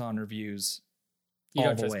Amazon reviews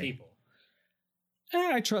all the way. People.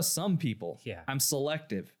 I trust some people. Yeah. I'm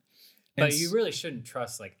selective. But you really shouldn't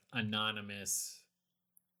trust like anonymous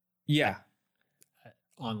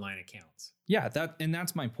online accounts. Yeah,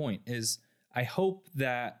 that's my point, is I hope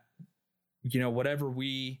that, whatever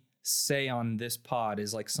we say on this pod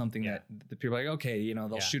is like something that the people are like, okay,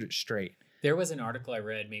 they'll shoot it straight. There was an article I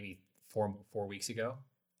read maybe 4 weeks ago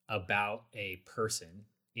about a person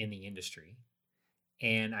in the industry.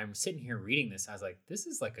 And I'm sitting here reading this. I was like, this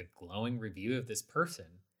is like a glowing review of this person.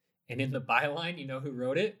 And in the byline, you know who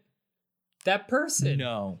wrote it? That person.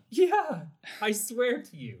 No. Yeah, I swear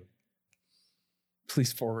to you.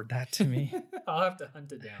 Please forward that to me. I'll have to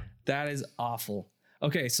hunt it down. That is awful.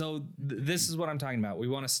 Okay, so this is what I'm talking about. We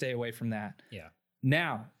want to stay away from that. Yeah.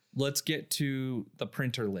 Now, let's get to the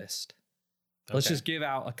printer list. Okay. Let's just give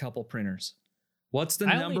out a couple printers. What's the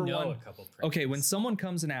number one? A couple printers. Okay, when someone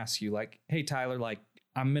comes and asks you, like, hey, Tyler, like,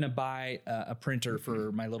 I'm going to buy a printer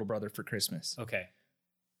for my little brother for Christmas. Okay.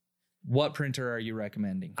 What printer are you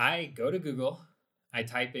recommending? I go to Google. I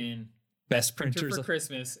type in best printers for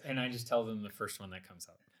Christmas, and I just tell them the first one that comes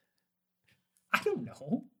up. I don't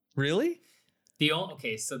know. Really?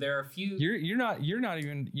 Okay, so there are a few. You're not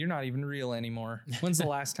even real anymore. When's the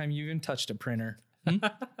last time you even touched a printer?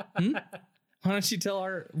 Why don't you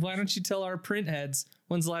tell our print heads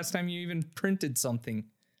when's the last time you even printed something?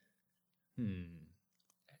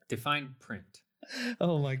 Define print.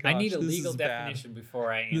 Oh my gosh. I need a legal definition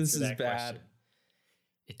before I answer that question.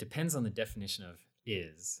 It depends on the definition of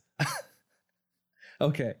is.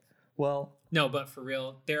 Okay. Well, no, but for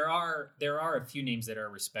real, there are a few names that are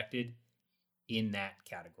respected in that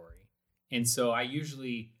category. And so I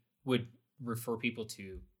usually would refer people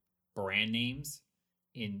to brand names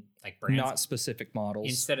in like brands, not specific models,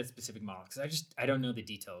 instead of specific models, because I don't know the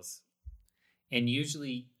details. And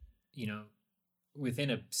usually, within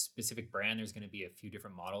a specific brand, there's going to be a few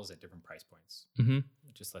different models at different price points. Mm-hmm.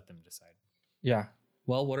 Just let them decide. Yeah.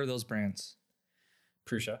 Well, what are those brands?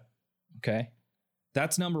 Prusa. Okay.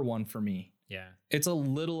 That's number one for me. Yeah. It's a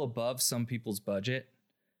little above some people's budget.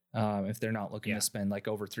 If they're not looking to spend like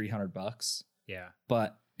over $300. Yeah.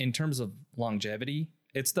 But in terms of longevity,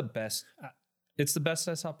 it's the best. It's the best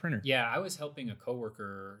desktop printer. Yeah. I was helping a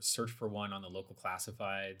coworker search for one on the local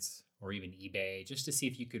classifieds or even eBay, just to see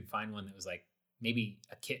if you could find one that was like maybe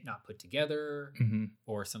a kit not put together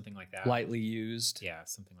or something like that. Lightly used. Yeah.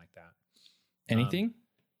 Something like that. Anything?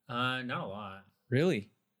 Not a lot. Really?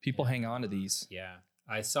 People hang on to these. Yeah.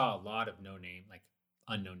 I saw a lot of unknown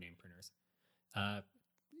name printers.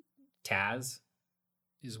 Taz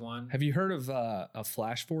is one. Have you heard of a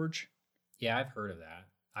FlashForge? Yeah, I've heard of that.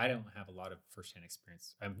 I don't have a lot of firsthand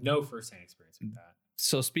experience. I have no firsthand experience with that.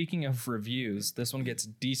 So speaking of reviews, this one gets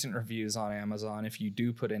decent reviews on Amazon if you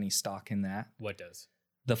do put any stock in that. What does?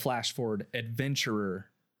 The FlashForge Adventurer.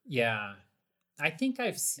 Yeah. I think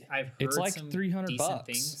I've heard it's like some $300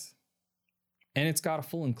 things. And it's got a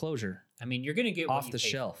full enclosure. I mean, you're going to get off the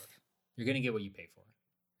shelf. You're going to get what you pay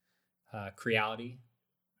for. Creality.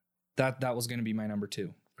 That was going to be my number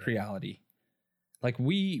 2. Creality. Like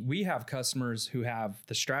we have customers who have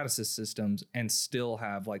the Stratasys systems and still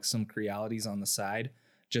have like some Crealities on the side,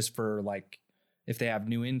 just for like if they have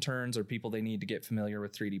new interns or people they need to get familiar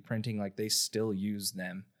with 3D printing, like they still use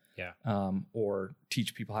them. Yeah. Or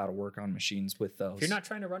teach people how to work on machines with those. If you're not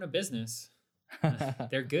trying to run a business,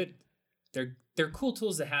 they're good. They're cool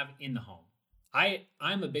tools to have in the home.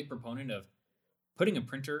 I'm a big proponent of putting a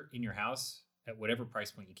printer in your house at whatever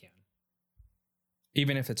price point you can.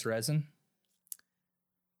 Even if it's resin?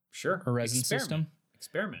 Sure. A resin system?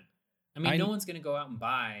 Experiment. I mean, no one's going to go out and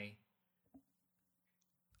buy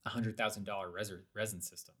 $100,000 resin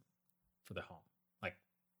system for the home. Like,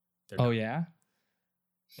 oh, yeah?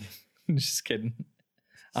 Just kidding.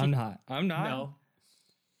 I'm not. No.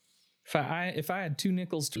 If I had 2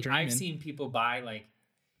 nickels to turn I've seen people buy like,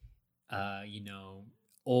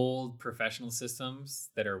 old professional systems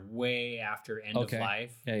that are way after end of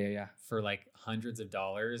life. Yeah. For like hundreds of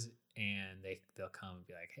dollars, and they'll come and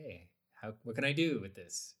be like, "Hey, what can I do with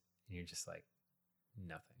this?" And you're just like,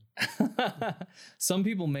 "Nothing." Some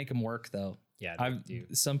people make them work though. Yeah, they do.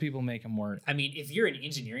 Some people make them work. I mean, if you're an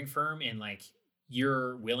engineering firm and like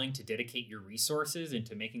you're willing to dedicate your resources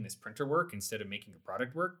into making this printer work instead of making a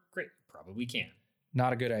product work, great, probably can.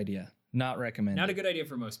 Not a good idea. Not recommended. Not a good idea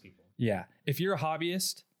for most people. Yeah. If you're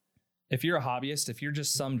just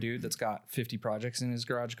some dude that's got 50 projects in his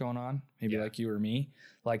garage going on, maybe like you or me,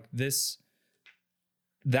 like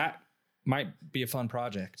that might be a fun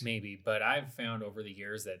project. Maybe, but I've found over the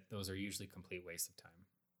years that those are usually complete waste of time.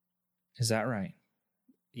 Is that right?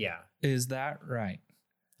 Yeah. Is that right?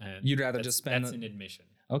 You'd rather just spend... That's an admission.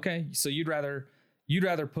 Okay. So you'd rather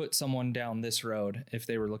put someone down this road if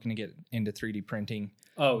they were looking to get into 3D printing.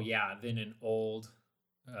 Oh, yeah. Than an old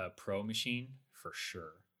pro machine, for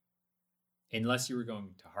sure. Unless you were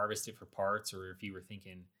going to harvest it for parts, or if you were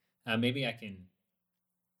thinking, maybe I can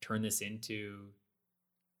turn this into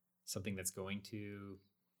something that's going to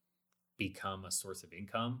become a source of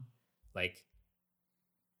income, like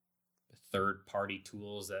third-party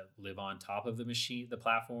tools that live on top of the machine, the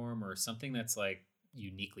platform, or something that's like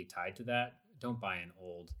uniquely tied to that. Don't buy an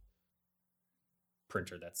old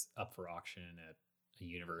printer that's up for auction at a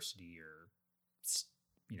university or,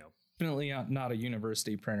 Definitely not a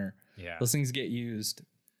university printer. Yeah. Those things get used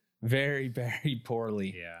very, very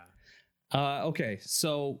poorly. Yeah. Okay.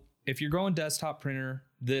 So if you're going desktop printer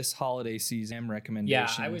this holiday season,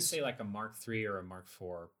 recommendations. Yeah, I would say like a Mark III or a Mark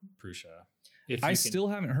IV Prusa. I still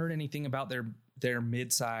haven't heard anything about their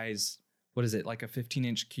mid-size, what is it, like a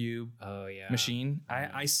 15-inch cube machine.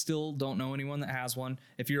 I still don't know anyone that has one.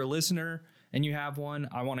 If you're a listener and you have one,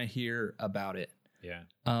 I want to hear about it. Yeah.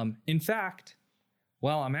 In fact,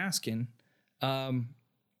 while I'm asking,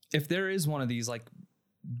 if there is one of these, like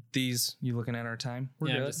these, you looking at our time? We're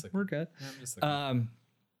good. We're good. Yeah, I'm just looking.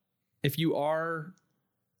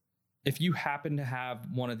 If you happen to have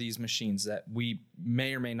one of these machines that we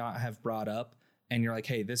may or may not have brought up, and you're like,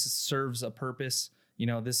 hey, this serves a purpose,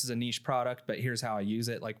 this is a niche product, but here's how I use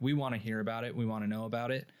it. Like, we want to hear about it. We want to know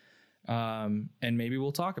about it. And maybe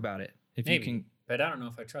we'll talk about it. You can, but I don't know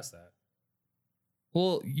if I trust that.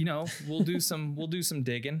 Well, we'll do some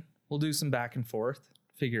digging. We'll do some back and forth,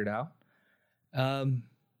 figure it out. But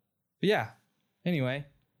yeah. Anyway,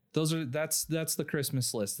 that's the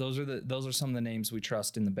Christmas list. Those are some of the names we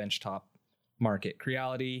trust in the benchtop market.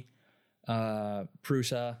 Creality,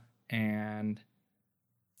 Prusa, and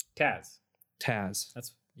Taz.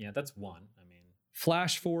 That's one. I mean,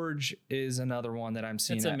 FlashForge is another one that I'm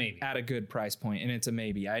seeing at a good price point, and it's a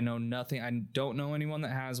maybe. I know nothing. I don't know anyone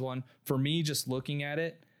that has one. For me, just looking at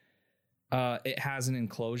it, it has an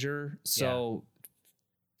enclosure. So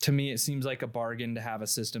to me, it seems like a bargain to have a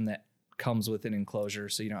system that comes with an enclosure,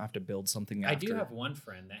 so you don't have to build something after. I do have one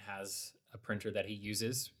friend that has a printer that he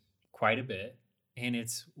uses quite a bit, and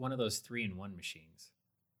it's one of those 3-in-1 machines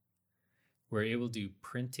where it will do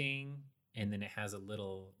printing, and then it has a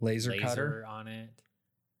little laser cutter on it,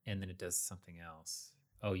 and then it does something else.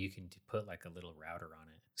 Oh, you can put like a little router on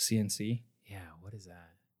it. CNC? Yeah, what is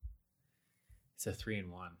that? It's a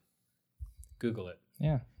 3-in-1. Google it.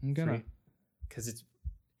 Yeah, I'm gonna. Because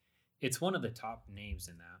it's one of the top names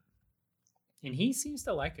in that. And he seems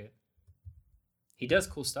to like it. He does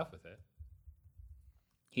cool stuff with it.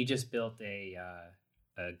 He just built a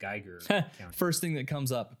Geiger counter. First thing that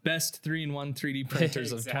comes up: best 3-in-1 3D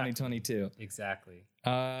printers of 2022. Exactly.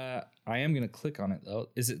 I am gonna click on it though.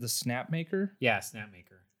 Is it the Snapmaker? Yeah,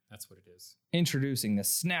 Snapmaker. That's what it is. Introducing the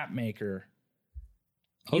Snapmaker.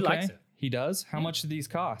 He likes it. He does. How much do these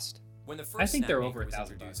cost? When the first I think they're over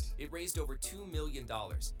 $1,000. It raised over $2 million.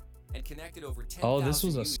 And connected over 10,000 this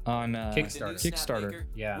was on Kickstarter.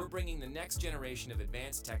 Yeah. We're bringing the next generation of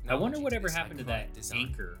advanced technology. I wonder whatever happened to that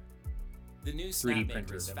Anchor. The new 3D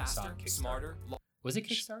printer that we saw on Kickstarter. Smarter. Was it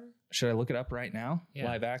Kickstarter? Should I look it up right now? Yeah.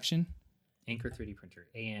 Live action. Anchor 3D printer.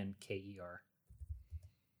 ANKER.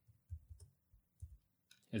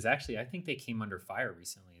 Is actually, I think they came under fire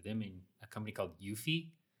recently. Them in a company called Eufy.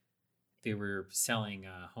 They were selling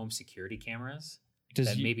home security cameras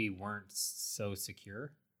that maybe weren't so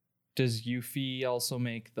secure. Does Eufy also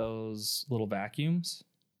make those little vacuums?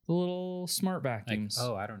 The little smart vacuums?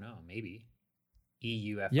 I don't know. Maybe.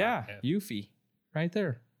 EUFI. Yeah, Eufy. Right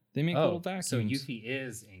there. They make little vacuums. So Eufy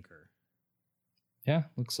is Anchor. Yeah,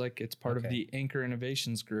 looks like it's part of the Anchor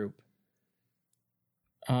Innovations Group.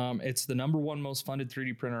 It's the #1 most funded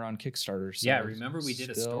 3D printer on Kickstarter. So remember we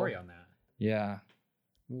did a story on that. Yeah.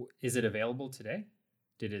 Is it available today?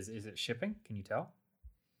 Is it shipping? Can you tell?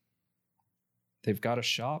 They've got a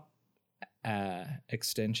shop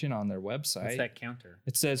extension on their website. What's that counter?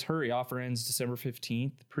 It says, hurry, offer ends December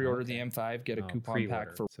 15th. Pre-order the M5, get a coupon pre-order.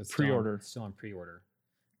 pack for So it's pre-order. Still on pre-order.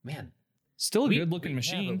 Man. Still a good-looking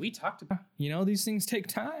machine. Yeah, but we talked about... You know, these things take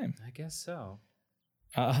time. I guess so.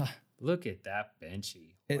 Look at that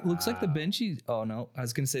Benchy. It looks like the Benchy... Oh, no. I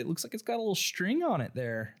was going to say, it looks like it's got a little string on it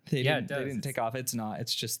there. They didn't take off. It's not.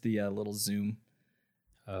 It's just the little zoom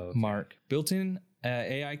mark. Built-in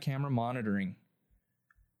AI camera monitoring.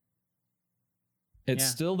 It's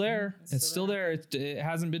still there. It's still there. It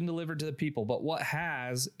hasn't been delivered to the people. But what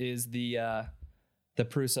has is the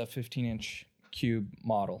Prusa 15-inch cube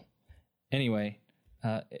model. Anyway,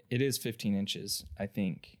 it is 15 inches, I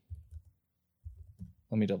think.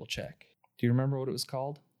 Let me double check. Do you remember what it was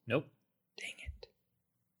called? Nope. Dang it.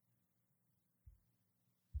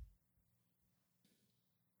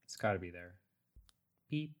 It's got to be there.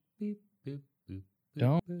 Beep, beep, boop, boop.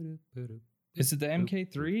 Don't. Is it the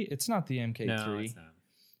MK3? It's not the MK3. No, it's not.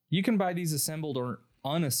 You can buy these assembled or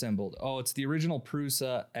unassembled. Oh, it's the original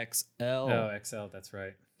Prusa XL. Oh, XL, that's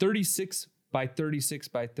right. 36 by 36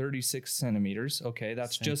 by 36 centimeters. Okay,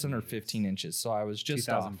 that's just under 15 inches. So I was just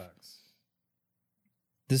off. $2,000.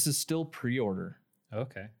 This is still pre-order.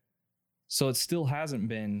 Okay. So it still hasn't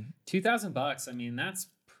been $2,000. I mean, that's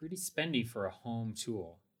pretty spendy for a home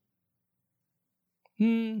tool.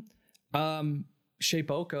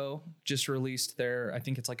 Shapeoko just released their, I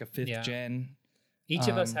think it's like a 5th gen. Each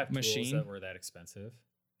of us have machine. tools that were that expensive.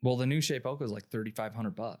 Well, the new Shapeoko is like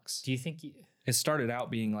 $3,500. Do you think it started out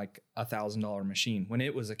being like $1,000 machine? When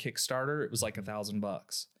it was a Kickstarter, it was like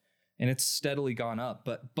 $1,000, and it's steadily gone up.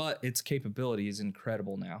 But its capability is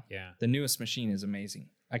incredible now. Yeah, the newest machine is amazing.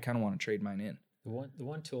 I kind of want to trade mine in. The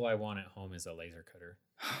one tool I want at home is a laser cutter.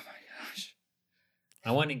 Oh my gosh!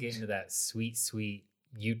 I want to get into that sweet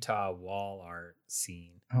Utah wall art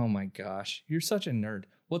scene. Oh my gosh, you're such a nerd.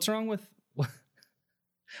 What's wrong with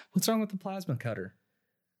the plasma cutter?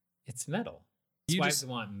 It's metal. That's why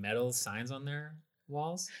I want metal signs on their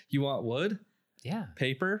walls. You want wood? Yeah.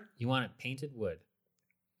 Paper? You want it painted wood.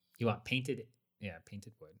 You want painted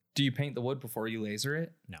wood. Do you paint the wood before you laser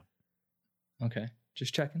it? No. Okay.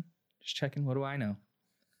 Just checking. What do I know?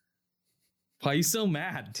 Why are you so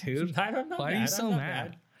mad, dude? I don't know. Why are you so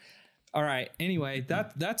mad? All right. Anyway,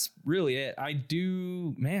 that's really it.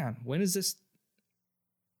 When is this?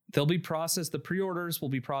 They'll be processed. The pre-orders will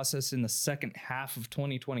be processed in the second half of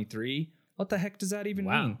 2023. What the heck does that even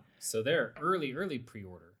mean? So they're early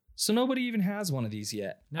pre-order. So nobody even has one of these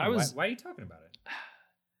yet. No, why are you talking about it?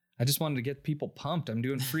 I just wanted to get people pumped. I'm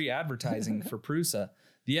doing free advertising for Prusa.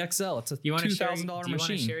 The XL, it's a $2,000 machine. Do you want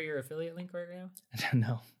to share your affiliate link right now?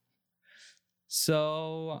 No.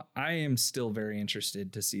 So I am still very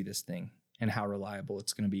interested to see this thing and how reliable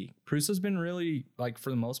it's going to be. Prusa's been really, for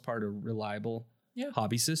the most part, a reliable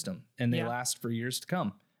hobby system, and they last for years to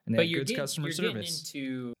come. And they have good customer service. Getting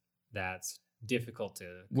into that's difficult to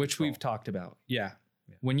control. Which we've talked about. Yeah.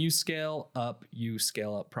 When you scale up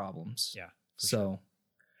problems. Yeah. So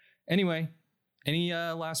anyway, any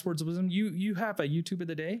last words of wisdom? You have a YouTube of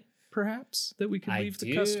the day, perhaps, that we could leave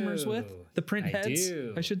the customers with? The print heads,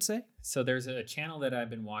 I should say. So there's a channel that I've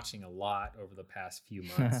been watching a lot over the past few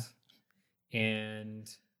months. And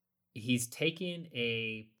he's taken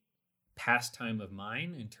a pastime of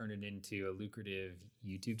mine and turned it into a lucrative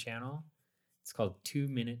YouTube channel. It's called 2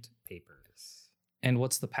 Minute Papers. And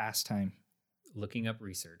what's the pastime? Looking up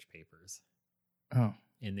research papers. Oh.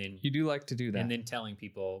 And then you do like to do that. And then telling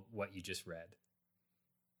people what you just read.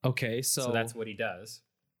 Okay, so that's what he does.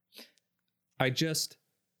 I just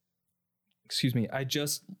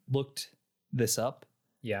looked this up.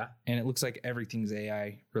 Yeah. And it looks like everything's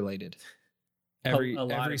AI related. Every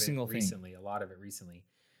single thing. A lot of it recently.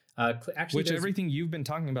 Actually, everything you've been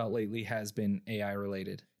talking about lately has been AI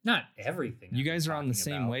related. Not everything. You guys are on the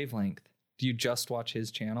same wavelength. Do you just watch his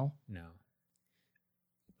channel? No.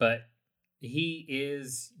 But he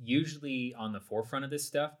is usually on the forefront of this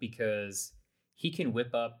stuff because he can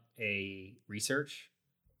whip up a research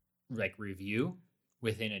review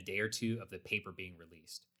within a day or two of the paper being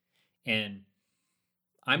released. And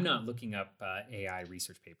I'm not looking up AI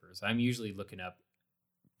research papers. I'm usually looking up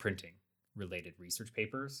printing related research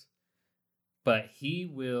papers. But he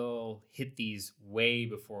will hit these way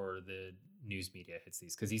before the news media hits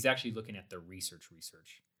these because he's actually looking at the research.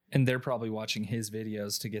 And they're probably watching his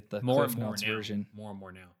videos to get the Cliff Notes version. More and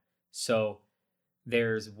more now. So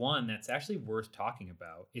there's one that's actually worth talking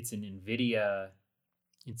about. It's an NVIDIA.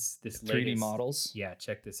 It's this 3D models. Yeah,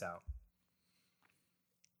 check this out.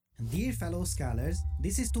 Dear fellow scholars,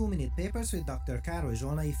 this is 2 Minute Papers with Dr. Károly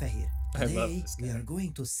Zsolnai Fehér. Today, we are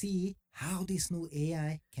going to see how this new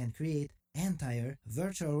AI can create entire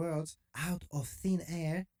virtual worlds out of thin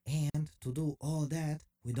air, and to do all that,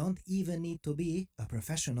 we don't even need to be a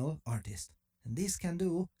professional artist. This can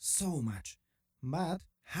do so much. But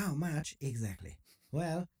how much exactly?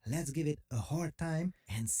 Well, let's give it a hard time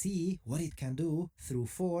and see what it can do through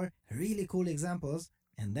 4 really cool examples,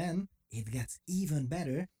 and then it gets even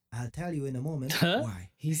better. I'll tell you in a moment why.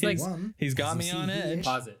 He's got me on edge.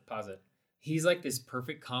 Pause it. He's like this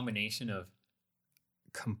perfect combination of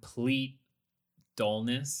complete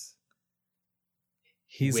dullness.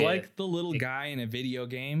 He's like the little guy in a video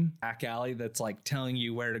game, back alley, that's like telling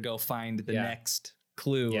you where to go find the next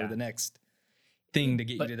clue or the next thing to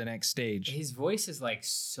get you to the next stage. His voice is like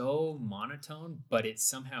so monotone, but it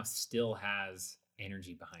somehow still has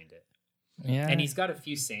energy behind it. Yeah, and he's got a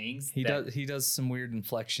few sayings. He does some weird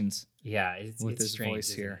inflections. Yeah, it's his strange,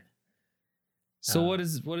 voice here. So what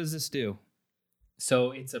does this do?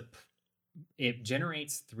 So it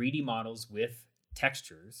generates 3D models with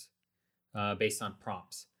textures based on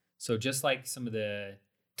prompts. So just like some of the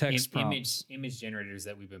image generators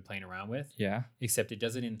that we've been playing around with. Yeah. Except it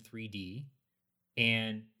does it in 3D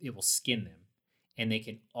and it will skin them. And they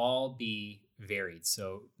can all be varied.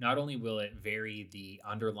 So not only will it vary the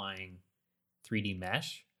underlying 3D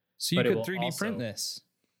mesh. So you could 3D print this.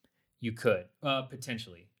 You could,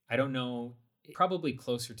 potentially. I don't know. Probably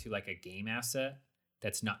closer to like a game asset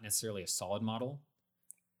that's not necessarily a solid model.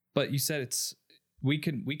 But you said we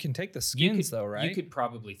can take the skins though, right? You could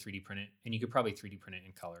probably 3D print it, and you could probably 3D print it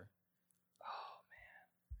in color. Oh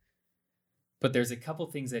man. But there's a couple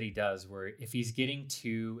things that he does where if he's getting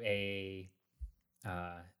to a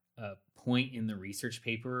point in the research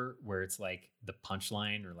paper where it's like the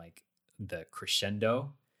punchline or like the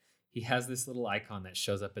crescendo, he has this little icon that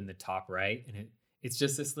shows up in the top right, and it's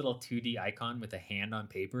just this little 2D icon with a hand on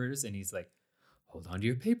papers, and he's like, hold on to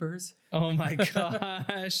your papers. Oh my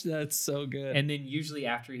gosh, that's so good. And then usually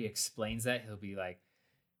after he explains that, he'll be like,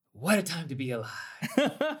 what a time to be alive.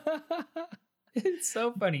 It's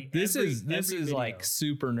so funny. This is like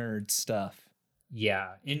super nerd stuff. Yeah,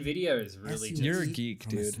 NVIDIA is really you're a geek,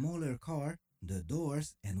 dude. A smaller car, the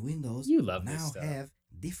doors and windows now have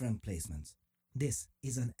different placements. This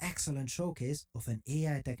is an excellent showcase of an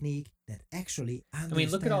AI technique that actually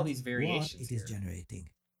understands look at all these variations what it is generating.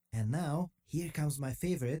 And now, here comes my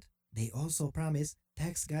favorite. They also promise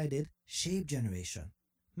text-guided shape generation.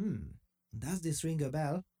 Does this ring a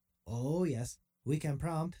bell? Oh yes, we can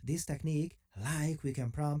prompt this technique like we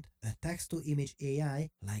can prompt a text-to-image AI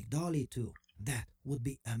like DALL-E 2. That would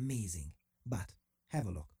be amazing. But have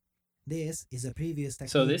a look. This is a previous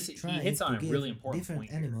technique. So he hits on a really important different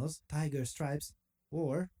point animals tiger stripes,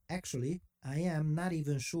 or actually, I am not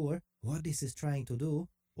even sure what this is trying to do,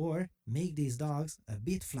 or make these dogs a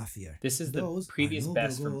bit fluffier. This is the previous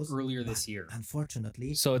best from earlier this year.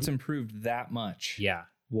 Unfortunately. So it's improved that much. Yeah.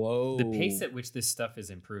 Whoa. The pace at which this stuff is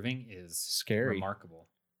improving is scary. Remarkable.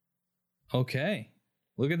 Okay.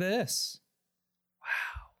 Look at this.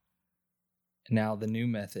 Wow. Now the new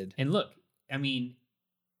method. And look, I mean,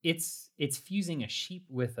 it's fusing a sheep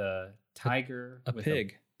with a tiger, with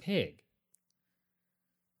pig. A pig.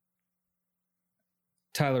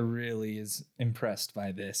 Tyler really is impressed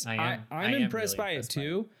by this. I'm impressed by it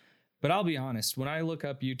too, but I'll be honest. When I look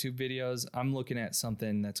up YouTube videos, I'm looking at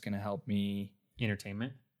something that's going to help me.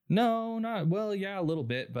 Entertainment? No, not well. Yeah, a little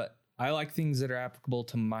bit, but I like things that are applicable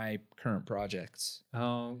to my current projects.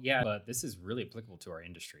 Oh yeah, but this is really applicable to our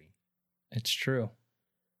industry. It's true.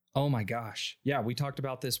 Oh my gosh. Yeah, we talked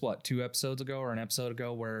about this, 2 episodes ago or an episode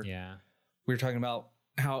ago where we were talking about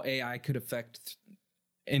how AI could affect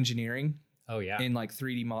engineering. Oh yeah. In like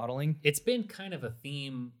 3D modeling. It's been kind of a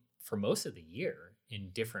theme for most of the year in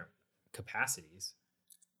different capacities.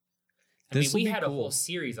 We had a whole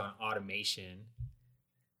series on automation.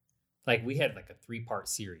 Like we had like a 3-part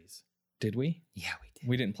series. Did we? Yeah, we did.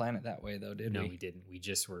 We didn't plan it that way though, did we? No, we didn't. We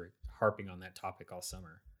just were harping on that topic all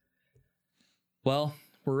summer. Well,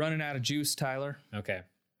 we're running out of juice, Tyler. Okay.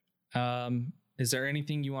 Is there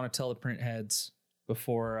anything you want to tell the print heads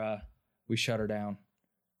before we shut her down?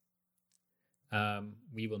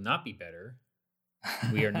 We will not be better.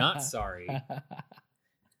 We are not sorry.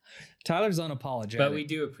 Tyler's unapologetic. But we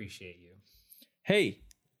do appreciate you. Hey,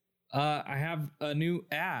 I have a new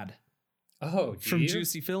ad. Oh, from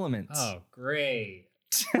Juicy Filaments. Oh, great.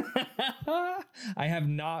 I have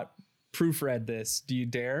not proofread this. Do you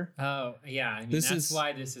dare? Oh, yeah. That's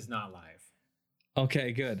why this is not live.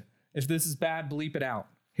 Okay, good. If this is bad, bleep it out.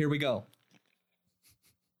 Here we go.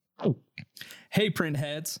 Hey, print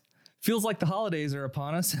heads. Feels like the holidays are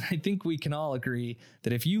upon us, and I think we can all agree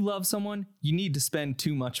that if you love someone, you need to spend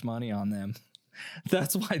too much money on them.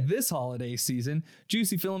 That's why this holiday season,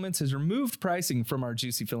 Juicy Filaments has removed pricing from our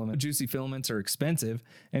Juicy Filament. Juicy Filaments are expensive,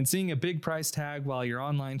 and seeing a big price tag while you're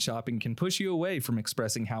online shopping can push you away from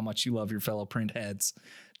expressing how much you love your fellow print heads.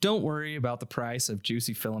 Don't worry about the price of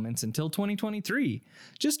Juicy Filaments until 2023.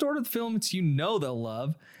 Just order the filaments you know they'll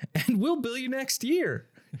love, and we'll bill you next year.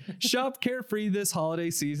 Shop carefree this holiday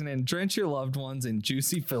season and drench your loved ones in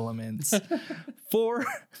Juicy Filaments. 4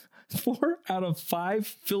 out of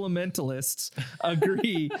 5 filamentalists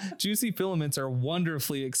agree Juicy Filaments are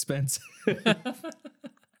wonderfully expensive.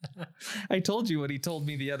 I told you what he told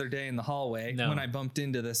me the other day in the hallway when I bumped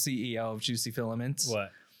into the CEO of Juicy Filaments.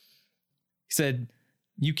 What? He said,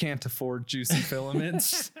 "You can't afford Juicy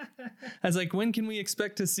Filaments." I was like, "When can we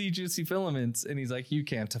expect to see Juicy Filaments?" And he's like, "You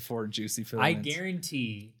can't afford Juicy Filaments." I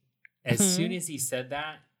guarantee as soon as he said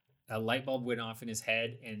that, a light bulb went off in his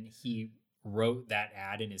head and he wrote that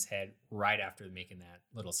ad in his head right after making that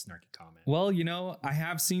little snarky comment. Well, you know, I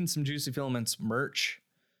have seen some Juicy Filaments merch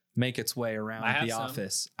make its way around the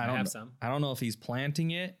office. I don't know if he's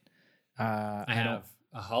planting it. I have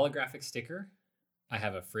a holographic sticker. I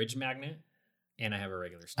have a fridge magnet. And I have a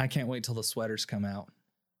regular sticker. I can't wait till the sweaters come out.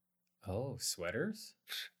 Oh, sweaters?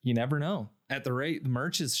 You never know. At the rate the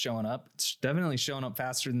merch is showing up, it's definitely showing up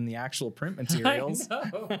faster than the actual print materials. I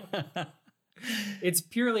know. It's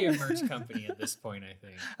purely a merch company at this point, I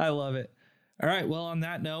think. I love it. All right. Well, on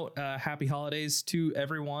that note, happy holidays to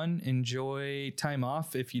everyone. Enjoy time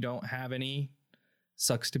off. If you don't have any,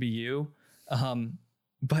 sucks to be you.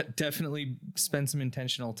 But definitely spend some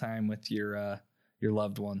intentional time with your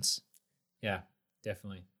loved ones. Yeah,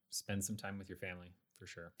 definitely. Spend some time with your family, for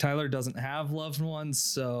sure. Tyler doesn't have loved ones,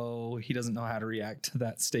 so he doesn't know how to react to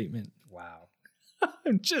that statement. Wow.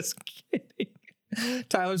 I'm just kidding.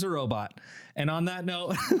 Tyler's a robot. And on that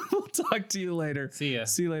note, we'll talk to you later. See ya.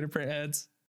 See you later, print heads.